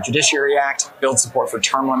co-sponsorship on the Judiciary Act, build support for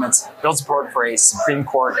term limits, build support for a Supreme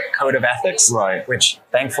Court Code of Ethics, which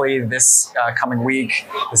thankfully this coming week,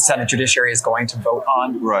 the Senate Judiciary is going to vote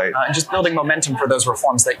on. And just building momentum for those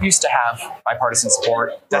reforms that used to have bipartisan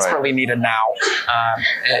support, desperately needed now.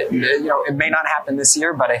 It may not happen this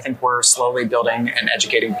year, but I think we're slowly building and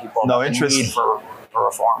educating people about the need for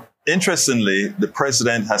reform. Interestingly, the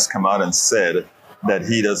president has come out and said that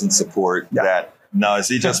he doesn't support that. Now, is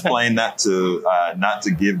he just playing not to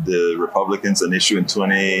give the Republicans an issue in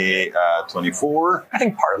 2024? I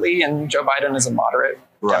think partly, and Joe Biden is a moderate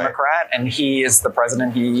Democrat, and he is the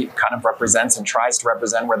president. He kind of represents and tries to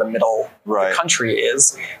represent where the middle of the country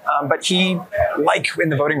is. But he, like in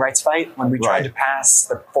the voting rights fight, when we tried to pass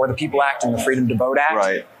the For the People Act and the Freedom to Vote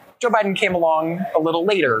Act, Joe Biden came along a little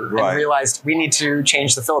later and realized we need to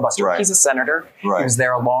change the filibuster. He's a senator. He was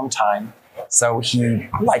there a long time. So he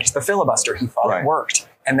liked the filibuster. He thought it worked.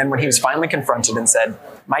 And then when he was finally confronted and said,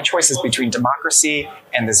 my choice is between democracy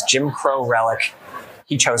and this Jim Crow relic,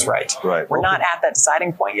 he chose right. We're not at that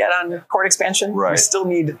deciding point yet on court expansion. We still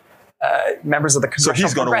need members of the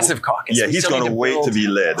Congressional Progressive Caucus. Yeah, he's going to wait to be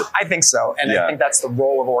led. I think so. And I think that's the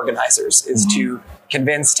role of organizers, is to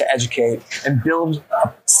convince, to educate, and build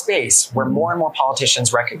a space where more and more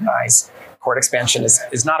politicians recognize court expansion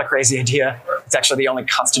is not a crazy idea. It's actually the only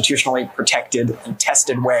constitutionally protected and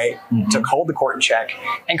tested way to hold the court in check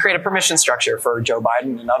and create a permission structure for Joe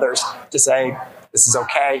Biden and others to say, this is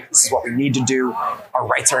okay. This is what we need to do. Our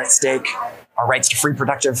rights are at stake. Our rights to free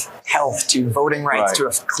productive health, to voting rights, to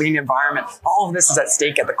a clean environment. All of this is at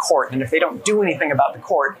stake at the court. And if they don't do anything about the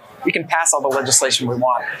court, we can pass all the legislation we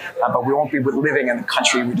want, but we won't be living in the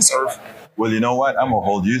country we deserve. Well, you know what? I'm going to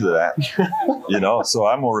hold you to that. So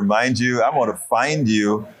I'm going to remind you, I'm going to find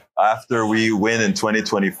you after we win in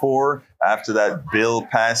 2024, after that bill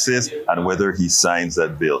passes, and whether he signs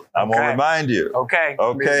that bill. I'm going to remind you. Okay.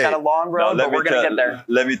 We've got a long road, but we're going to get there.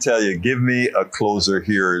 Let me tell you, give me a closer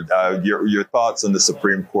here. Your thoughts on the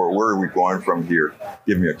Supreme Court. Where are we going from here?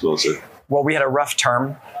 Give me a closer. Well, we had a rough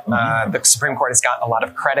term. The Supreme Court has gotten a lot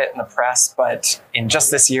of credit in the press, but in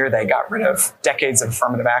just this year, they got rid of decades of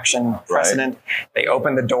affirmative action precedent. They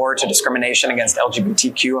opened the door to discrimination against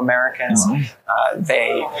LGBTQ Americans.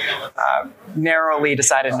 They narrowly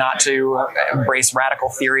decided not to embrace radical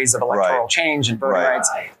theories of electoral change and voting rights.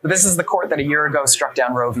 But this is the court that a year ago struck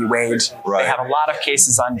down Roe v. Wade. They have a lot of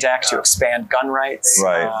cases on deck to expand gun rights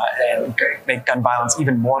and make gun violence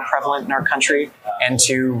even more prevalent in our country, and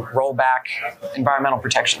to roll back environmental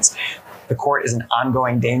protections. The court is an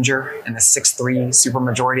ongoing danger, and the 6-3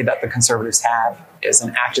 supermajority that the conservatives have is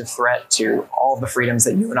an active threat to all of the freedoms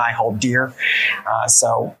that you and I hold dear.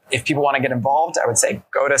 So if people want to get involved, I would say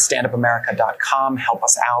go to standupamerica.com, help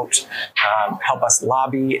us out, help us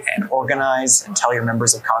lobby and organize, and tell your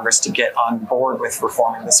members of Congress to get on board with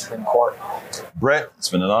reforming the Supreme Court. Brett, it's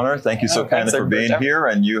been an honor. Thank you so kindly for being here,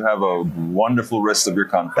 and you have a wonderful rest of your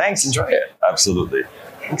conference. Thanks. Enjoy it. Absolutely.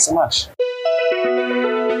 Thanks so much.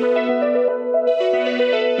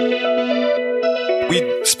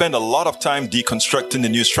 We spend a lot of time deconstructing the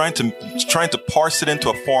news, trying to parse it into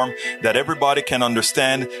a form that everybody can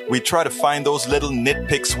understand. We try to find those little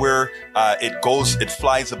nitpicks where it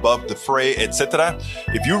flies above the fray, etc.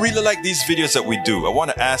 If you really like these videos that we do, I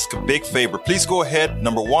want to ask a big favor. Please go ahead.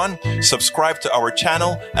 Number 1, subscribe to our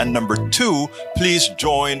channel. And number 2, please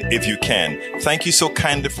join if you can. Thank you so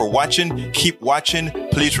kindly for watching. Keep watching.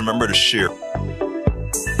 Please remember to share.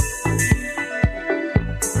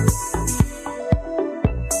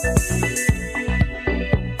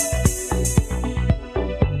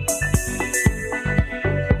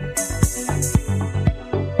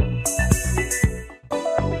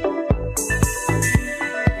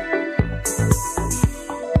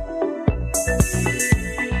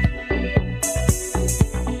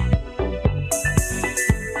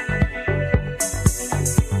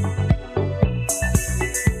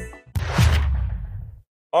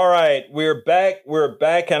 All right, we're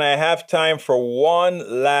back, and I have time for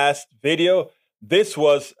one last video. This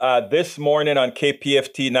was this morning on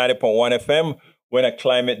KPFT 90.1 FM when a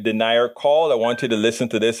climate denier called. I want you to listen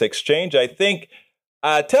to this exchange. I think,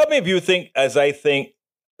 tell me if you think, as I think,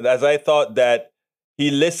 as I thought that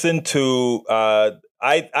he listened to,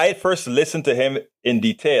 I first listened to him in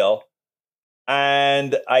detail,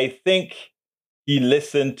 and I think he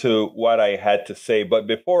listened to what I had to say. But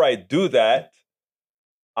before I do that,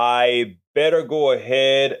 I better go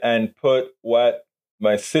ahead and put what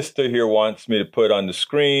my sister here wants me to put on the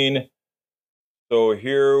screen. So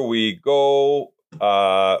here we go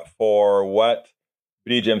for what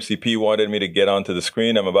Bridge MCP wanted me to get onto the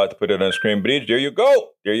screen. I'm about to put it on the screen. Bridge, there you go.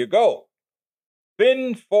 There you go.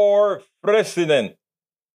 Fin for president.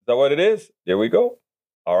 Is that what it is? There we go.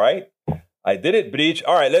 All right. I did it, Bridge.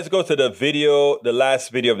 All right, let's go to the video, the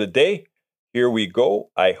last video of the day. Here we go.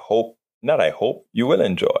 I hope you will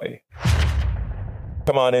enjoy.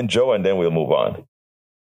 Come on in, Joe, and then we'll move on.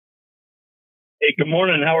 Hey, good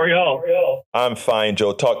morning. How are y'all? I'm fine,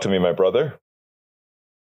 Joe. Talk to me, my brother.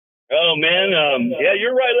 Oh, man. Yeah,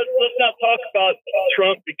 you're right. Let's not talk about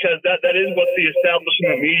Trump, because that is what the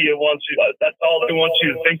establishment media wants you. That's all they want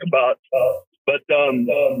you to think about. But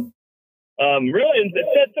really,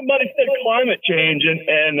 instead somebody said climate change,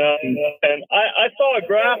 and I saw a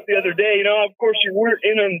graph the other day. You know, of course, we're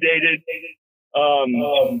inundated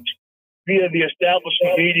via the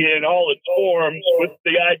establishment media in all its forms with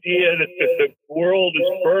the idea that the world is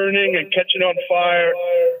burning and catching on fire,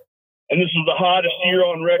 and this is the hottest year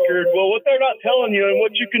on record. Well, what they're not telling you, and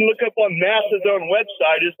what you can look up on NASA's own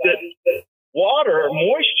website, is that water,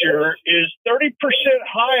 moisture, is 30%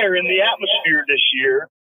 higher in the atmosphere this year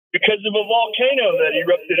because of a volcano that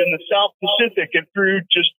erupted in the South Pacific and threw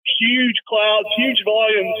just huge clouds, huge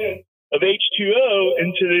volumes of H2O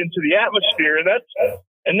into the atmosphere.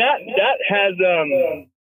 And that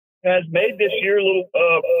has made this year a little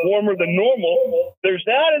warmer than normal. There's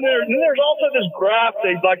that, and there's also this graph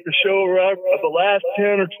they like to show of the last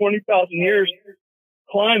 10 or 20,000 years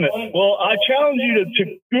climate. Well, I challenge you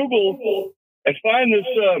to Google and find this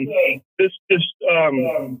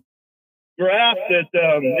graph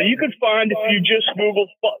that you could find if you just Google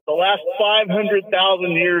the last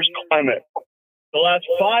 500,000 years climate. The last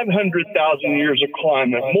 500,000 years of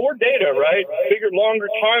climate. More data, right? Bigger, longer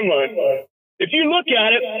timeline. If you look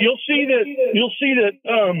at it, you'll see that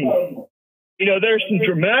there's some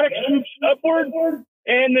dramatic swoops upward,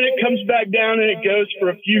 and then it comes back down, and it goes for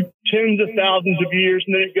a few tens of thousands of years,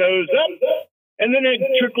 and then it goes up, and then it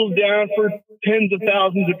trickles down for tens of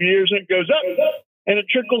thousands of years, and it goes up, and it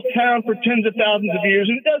trickles down for tens of thousands of years,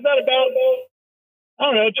 and it does that about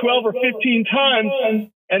 12 or 15 times,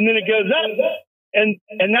 and then it goes up. And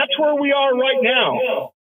that's where we are right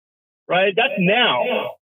now, right? That's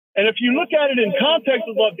now. And if you look at it in context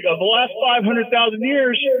of the last 500,000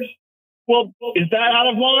 years, well, is that out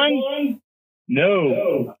of line?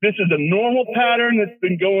 No. This is a normal pattern that's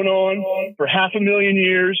been going on for 500,000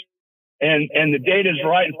 years, and the data is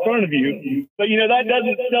right in front of you. But, that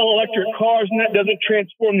doesn't sell electric cars, and that doesn't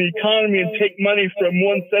transform the economy and take money from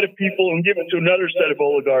one set of people and give it to another set of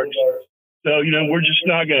oligarchs. So, we're just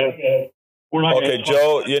not going to... Okay,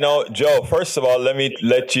 Joe, Joe, first of all, let me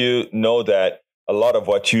let you know that a lot of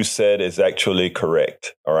what you said is actually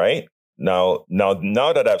correct. All right. Now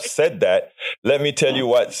that I've said that, let me tell you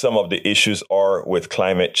what some of the issues are with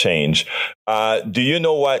climate change. Do you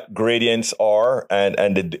know what gradients are and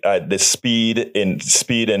the speed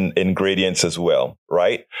in gradients as well,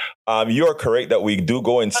 right? You are correct that we do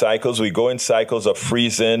go in cycles. We go in cycles of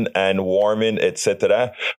freezing and warming,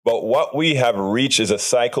 etc. But what we have reached is a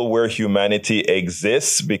cycle where humanity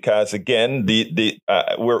exists because, again,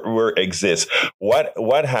 we're exist.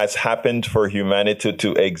 What has happened for humanity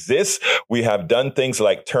to exist? We have done things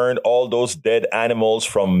like turned all those dead animals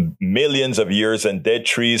from millions of years and dead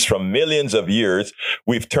trees from millions of years.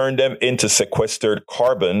 We've turned them into sequestered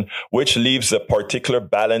carbon, which leaves a particular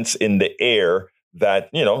balance in the air that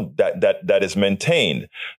is maintained.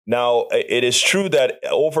 Now, it is true that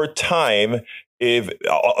over time, if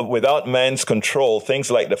without man's control, things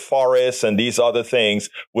like the forests and these other things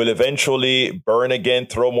will eventually burn again,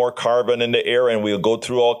 throw more carbon in the air, and we'll go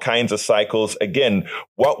through all kinds of cycles. Again,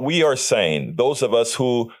 what we are saying, those of us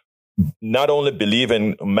who not only believe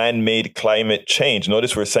in man-made climate change,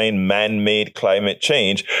 notice we're saying man-made climate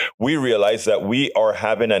change, we realize that we are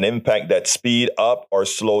having an impact that speed up or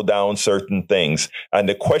slow down certain things. And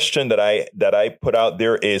the question that I put out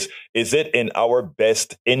there is it in our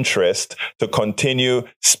best interest to continue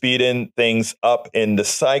speeding things up in the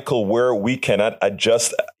cycle where we cannot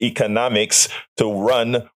adjust economics to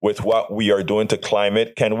run with what we are doing to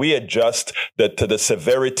climate? Can we adjust to the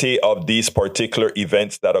severity of these particular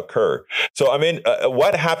events that occur? occur. So, I mean,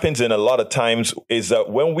 what happens in a lot of times is that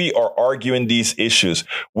when we are arguing these issues,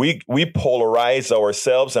 we polarize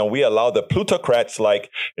ourselves and we allow the plutocrats, like,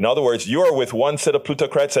 in other words, you're with one set of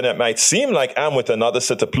plutocrats and it might seem like I'm with another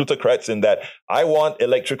set of plutocrats in that I want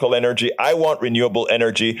electrical energy, I want renewable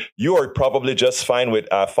energy. You are probably just fine with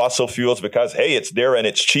fossil fuels because, hey, it's there and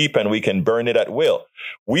it's cheap and we can burn it at will.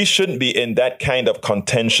 We shouldn't be in that kind of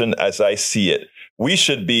contention as I see it. We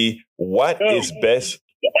should be what is best.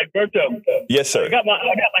 Alberto, yes, sir. I got my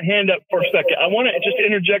hand up for a second. I want to just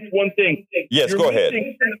interject one thing. Yes, go ahead.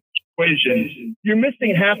 Equation. You're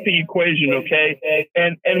missing half the equation, okay?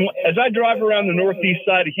 And as I drive around the northeast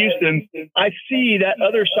side of Houston, I see that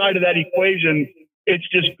other side of that equation. It's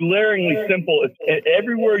just glaringly simple. It's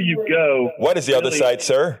everywhere you go. What is the other side,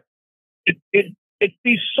 sir? It's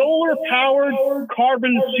these solar-powered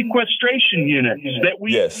carbon sequestration units that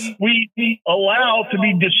we allow to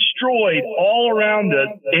be destroyed all around us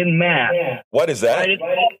in mass. What is that? Right? It's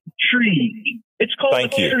called trees. It's called a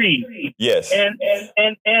tree. Yes. And it's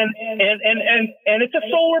a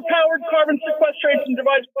solar-powered carbon sequestration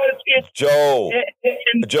device. But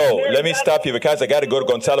Joe, let me stop you because I got to go to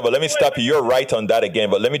Gonzalo, but let me stop you. You're right on that again,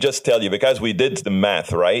 but let me just tell you, because we did the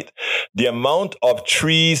math, right? The amount of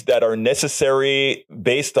trees that are necessary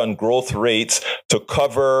based on growth rates to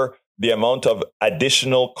cover the amount of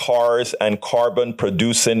additional cars and carbon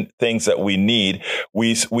producing things that we need,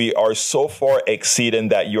 we are so far exceeding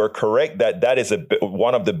that. You're correct that is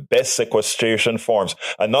one of the best sequestration forms.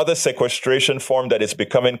 Another sequestration form that is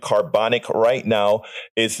becoming carbonic right now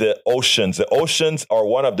is the oceans. The oceans are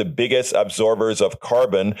one of the biggest absorbers of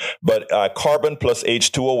carbon, but carbon plus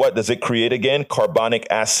H2O, what does it create again? Carbonic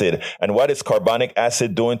acid. And what is carbonic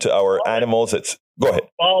acid doing to our animals? Go ahead.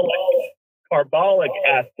 Carbolic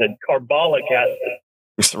acid.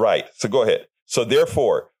 Right. So go ahead. So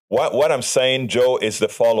therefore, what I'm saying, Joe, is the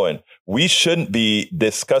following. We shouldn't be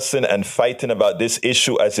discussing and fighting about this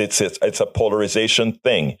issue as it's a polarization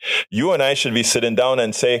thing. You and I should be sitting down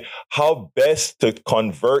and say how best to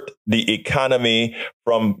convert the economy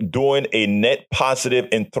from doing a net positive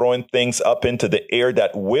and throwing things up into the air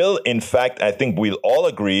that will, in fact, I think we'll all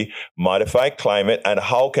agree, modify climate, and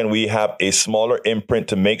how can we have a smaller imprint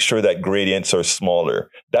to make sure that gradients are smaller.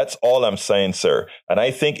 That's all I'm saying, sir. And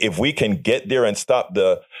I think if we can get there and stop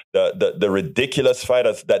the ridiculous fight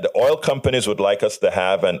that the oil companies would like us to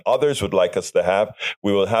have and others would like us to have,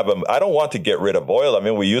 we will have them. I don't want to get rid of oil. I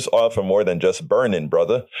mean, we use oil for more than just burning,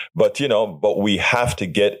 brother. But we have to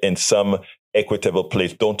get in some equitable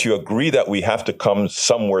place. Don't you agree that we have to come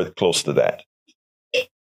somewhere close to that?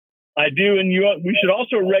 I do, and we should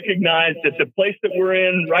also recognize that the place that we're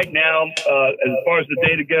in right now, as far as the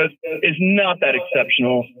data goes, is not that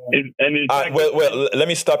exceptional. Well, let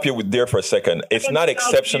me stop you there for a second. It's not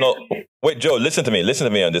exceptional. Wait, Joe, listen to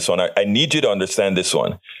me on this one. I need you to understand this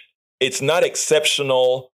one. It's not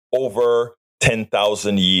exceptional over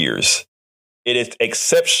 10,000 years. It is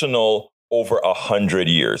exceptional over 100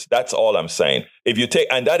 years. That's all I'm saying. If you take,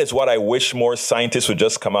 and that is what I wish more scientists would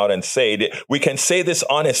just come out and say. We can say this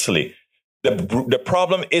honestly. The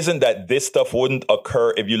problem isn't that this stuff wouldn't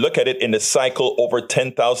occur. If you look at it in the cycle over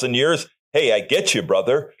 10,000 years, hey, I get you,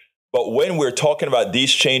 brother. But when we're talking about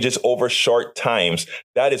these changes over short times,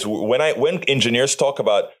 that is when engineers talk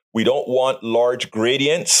about we don't want large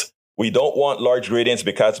gradients. We don't want large gradients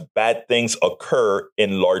because bad things occur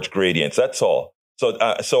in large gradients. That's all.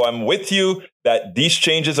 So I'm with you that these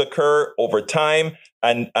changes occur over time.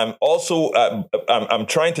 And I'm also I'm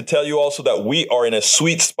trying to tell you also that we are in a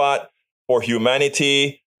sweet spot for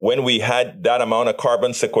humanity when we had that amount of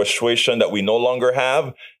carbon sequestration that we no longer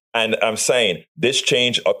have. And I'm saying this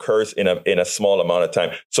change occurs in a small amount of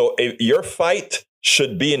time. So if your fight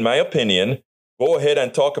should be, in my opinion, go ahead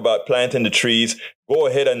and talk about planting the trees. Go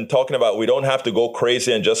ahead and talking about we don't have to go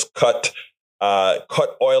crazy and just cut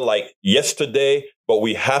oil like yesterday, but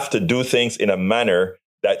we have to do things in a manner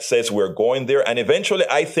that says we're going there. And eventually,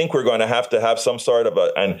 I think we're going to have some sort of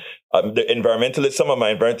the environmentalists, some of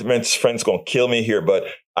my environmentalist friends going to kill me here, but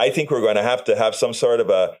I think we're going to have some sort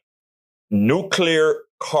of a nuclear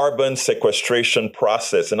carbon sequestration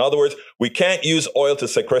process. In other words, we can't use oil to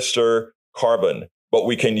sequester carbon, but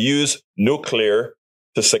we can use nuclear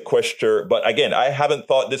to sequester. But again, I haven't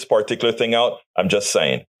thought this particular thing out. I'm just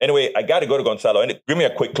saying. Anyway, I got to go to Gonzalo. Give me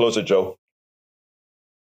a quick closer, Joe.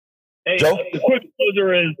 Hey, Joe? The quick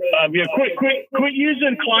closer is quit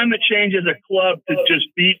using climate change as a club to just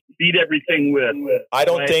beat everything with. I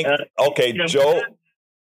don't think. Okay, Joe.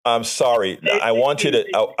 I'm sorry. I want you,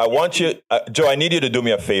 Joe, I need you to do me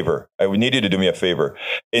a favor. I need you to do me a favor.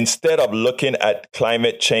 Instead of looking at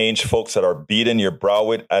climate change, folks that are beating your brow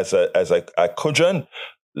with as a cudgel,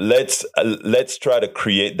 let's try to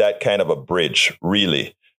create that kind of a bridge,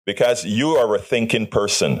 really, because you are a thinking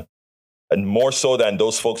person, and more so than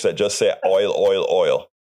those folks that just say oil, oil, oil.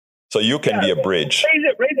 So you can be a bridge.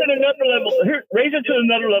 Raise it another level. Raise it to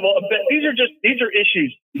another level. These are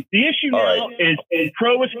issues. The issue now is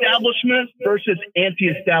pro-establishment versus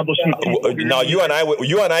anti-establishment. Now you and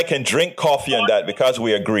I can drink coffee on that because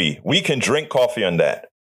we agree. We can drink coffee on that.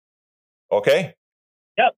 Okay.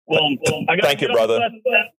 Yep. Well, thank you, brother. Have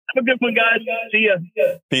a good one, guys. See ya.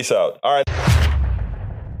 Peace out. All right.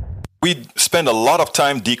 We spend a lot of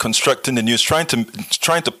time deconstructing the news, trying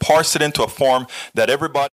to parse it into a form that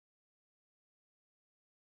everybody.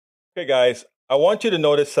 Okay, guys, I want you to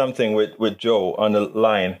notice something with Joe on the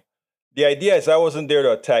line. The idea is I wasn't there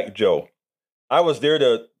to attack Joe. I was there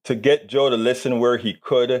to get Joe to listen where he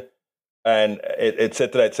could, and et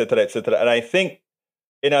cetera, et cetera, et cetera. And I think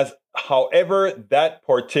however that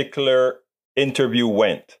particular interview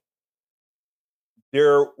went,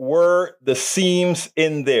 there were the seams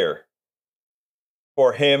in there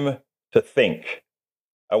for him to think.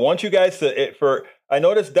 I want you guys to, I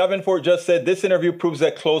noticed Davenport just said, this interview proves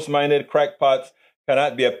that closed-minded crackpots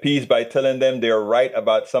cannot be appeased by telling them they are right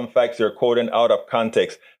about some facts they're quoting out of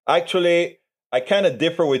context. Actually, I kind of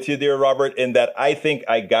differ with you there, Robert, in that I think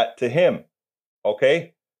I got to him.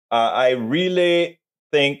 Okay? I really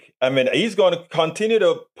think, he's going to continue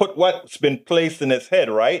to put what's been placed in his head,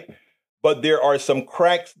 right? But there are some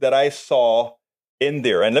cracks that I saw in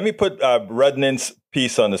there. And let me put Rudnin's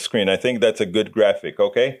piece on the screen. I think that's a good graphic,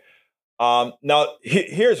 okay? Now,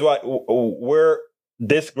 here's where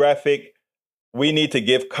this graphic, we need to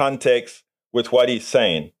give context with what he's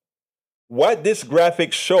saying. What this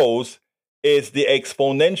graphic shows is the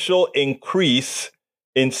exponential increase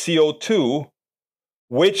in CO2,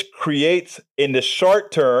 which creates, in the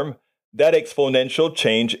short term, that exponential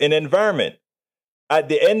change in environment. At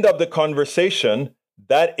the end of the conversation,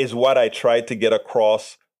 that is what I tried to get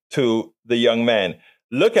across to the young man.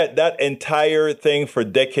 Look at that entire thing for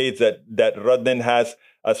decades that Rudnin has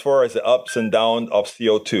as far as the ups and downs of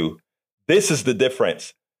CO2. This is the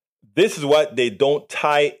difference. This is what they don't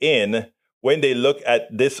tie in when they look at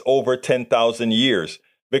this over 10,000 years.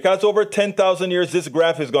 Because over 10,000 years, this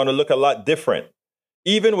graph is going to look a lot different.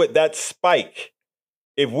 Even with that spike,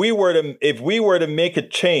 if we were to make a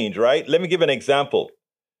change, right? Let me give an example.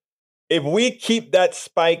 If we keep that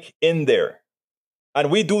spike in there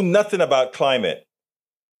and we do nothing about climate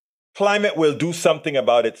will do something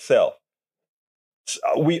about itself.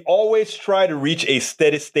 We always try to reach a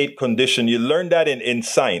steady state condition. You learn that in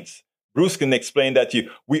science. Bruce can explain that to you.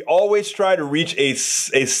 We always try to reach a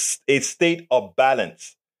state of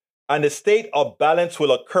balance. And the state of balance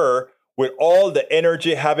will occur with all the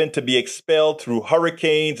energy having to be expelled through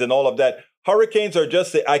hurricanes and all of that. Hurricanes are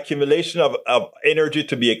just the accumulation of energy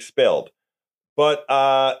to be expelled. But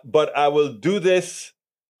I will do this.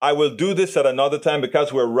 I will do this at another time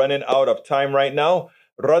because we're running out of time right now.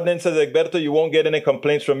 Rodnin says, Egberto, you won't get any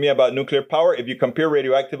complaints from me about nuclear power. If you compare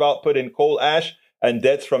radioactive output in coal ash and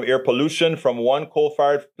deaths from air pollution from one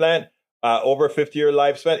coal-fired plant over 50-year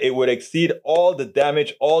lifespan, it would exceed all the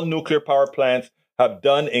damage all nuclear power plants have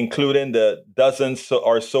done, including the dozens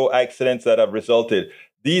or so accidents that have resulted.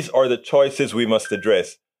 These are the choices we must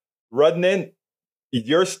address. Rodnin,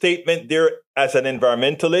 your statement there as an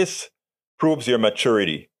environmentalist proves your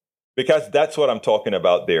maturity, because that's what I'm talking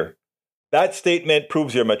about there. That statement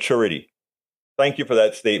proves your maturity. Thank you for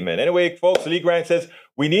that statement. Anyway, folks, Lee Grant says,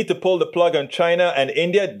 we need to pull the plug on China and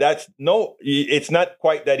India. It's not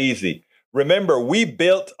quite that easy. Remember, we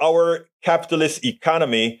built our capitalist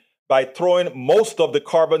economy by throwing most of the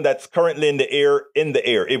carbon that's currently in the air.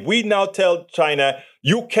 If we now tell China,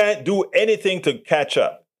 you can't do anything to catch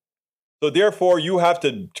up, so therefore you have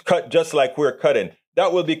to cut just like we're cutting,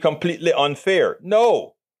 that will be completely unfair.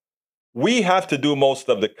 No, we have to do most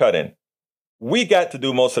of the cutting. We got to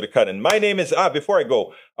do most of the cutting. My name is, before I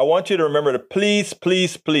go, I want you to remember to please,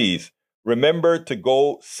 please, please remember to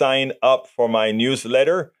go sign up for my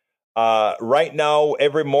newsletter. Right now,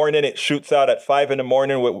 every morning it shoots out at 5 a.m.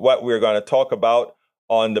 with what we're going to talk about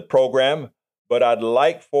on the program. But I'd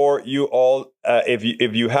like for you all,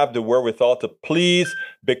 if you have the wherewithal, to please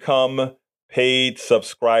become paid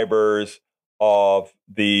subscribers of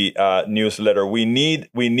the newsletter. We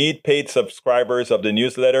need paid subscribers of the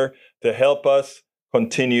newsletter to help us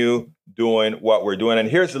continue doing what we're doing. And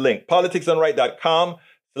here's the link: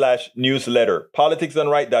 politicsdoneright.com/newsletter.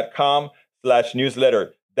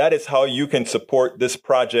 politicsdoneright.com/newsletter. That is how you can support this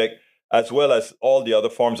project, as well as all the other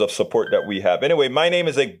forms of support that we have. Anyway, my name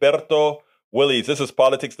is Egberto Willies. This is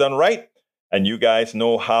Politics Done Right. And you guys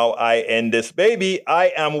know how I end this baby.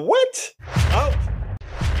 I am what? Out.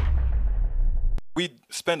 We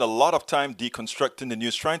spend a lot of time deconstructing the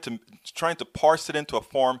news, trying to parse it into a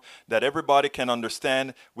form that everybody can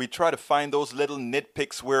understand. We try to find those little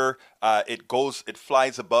nitpicks where it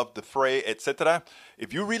flies above the fray, etc.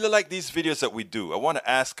 If you really like these videos that we do, I want to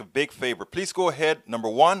ask a big favor. Please go ahead, number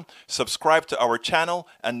 1, subscribe to our channel,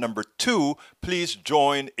 and number 2, please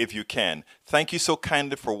join if you can. Thank you so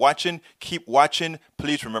kindly for watching. Keep watching.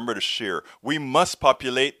 Please remember to share. We must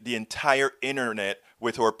populate the entire internet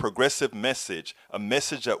with our progressive message, a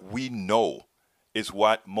message that we know is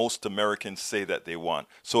what most Americans say that they want.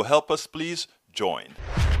 So help us, please join.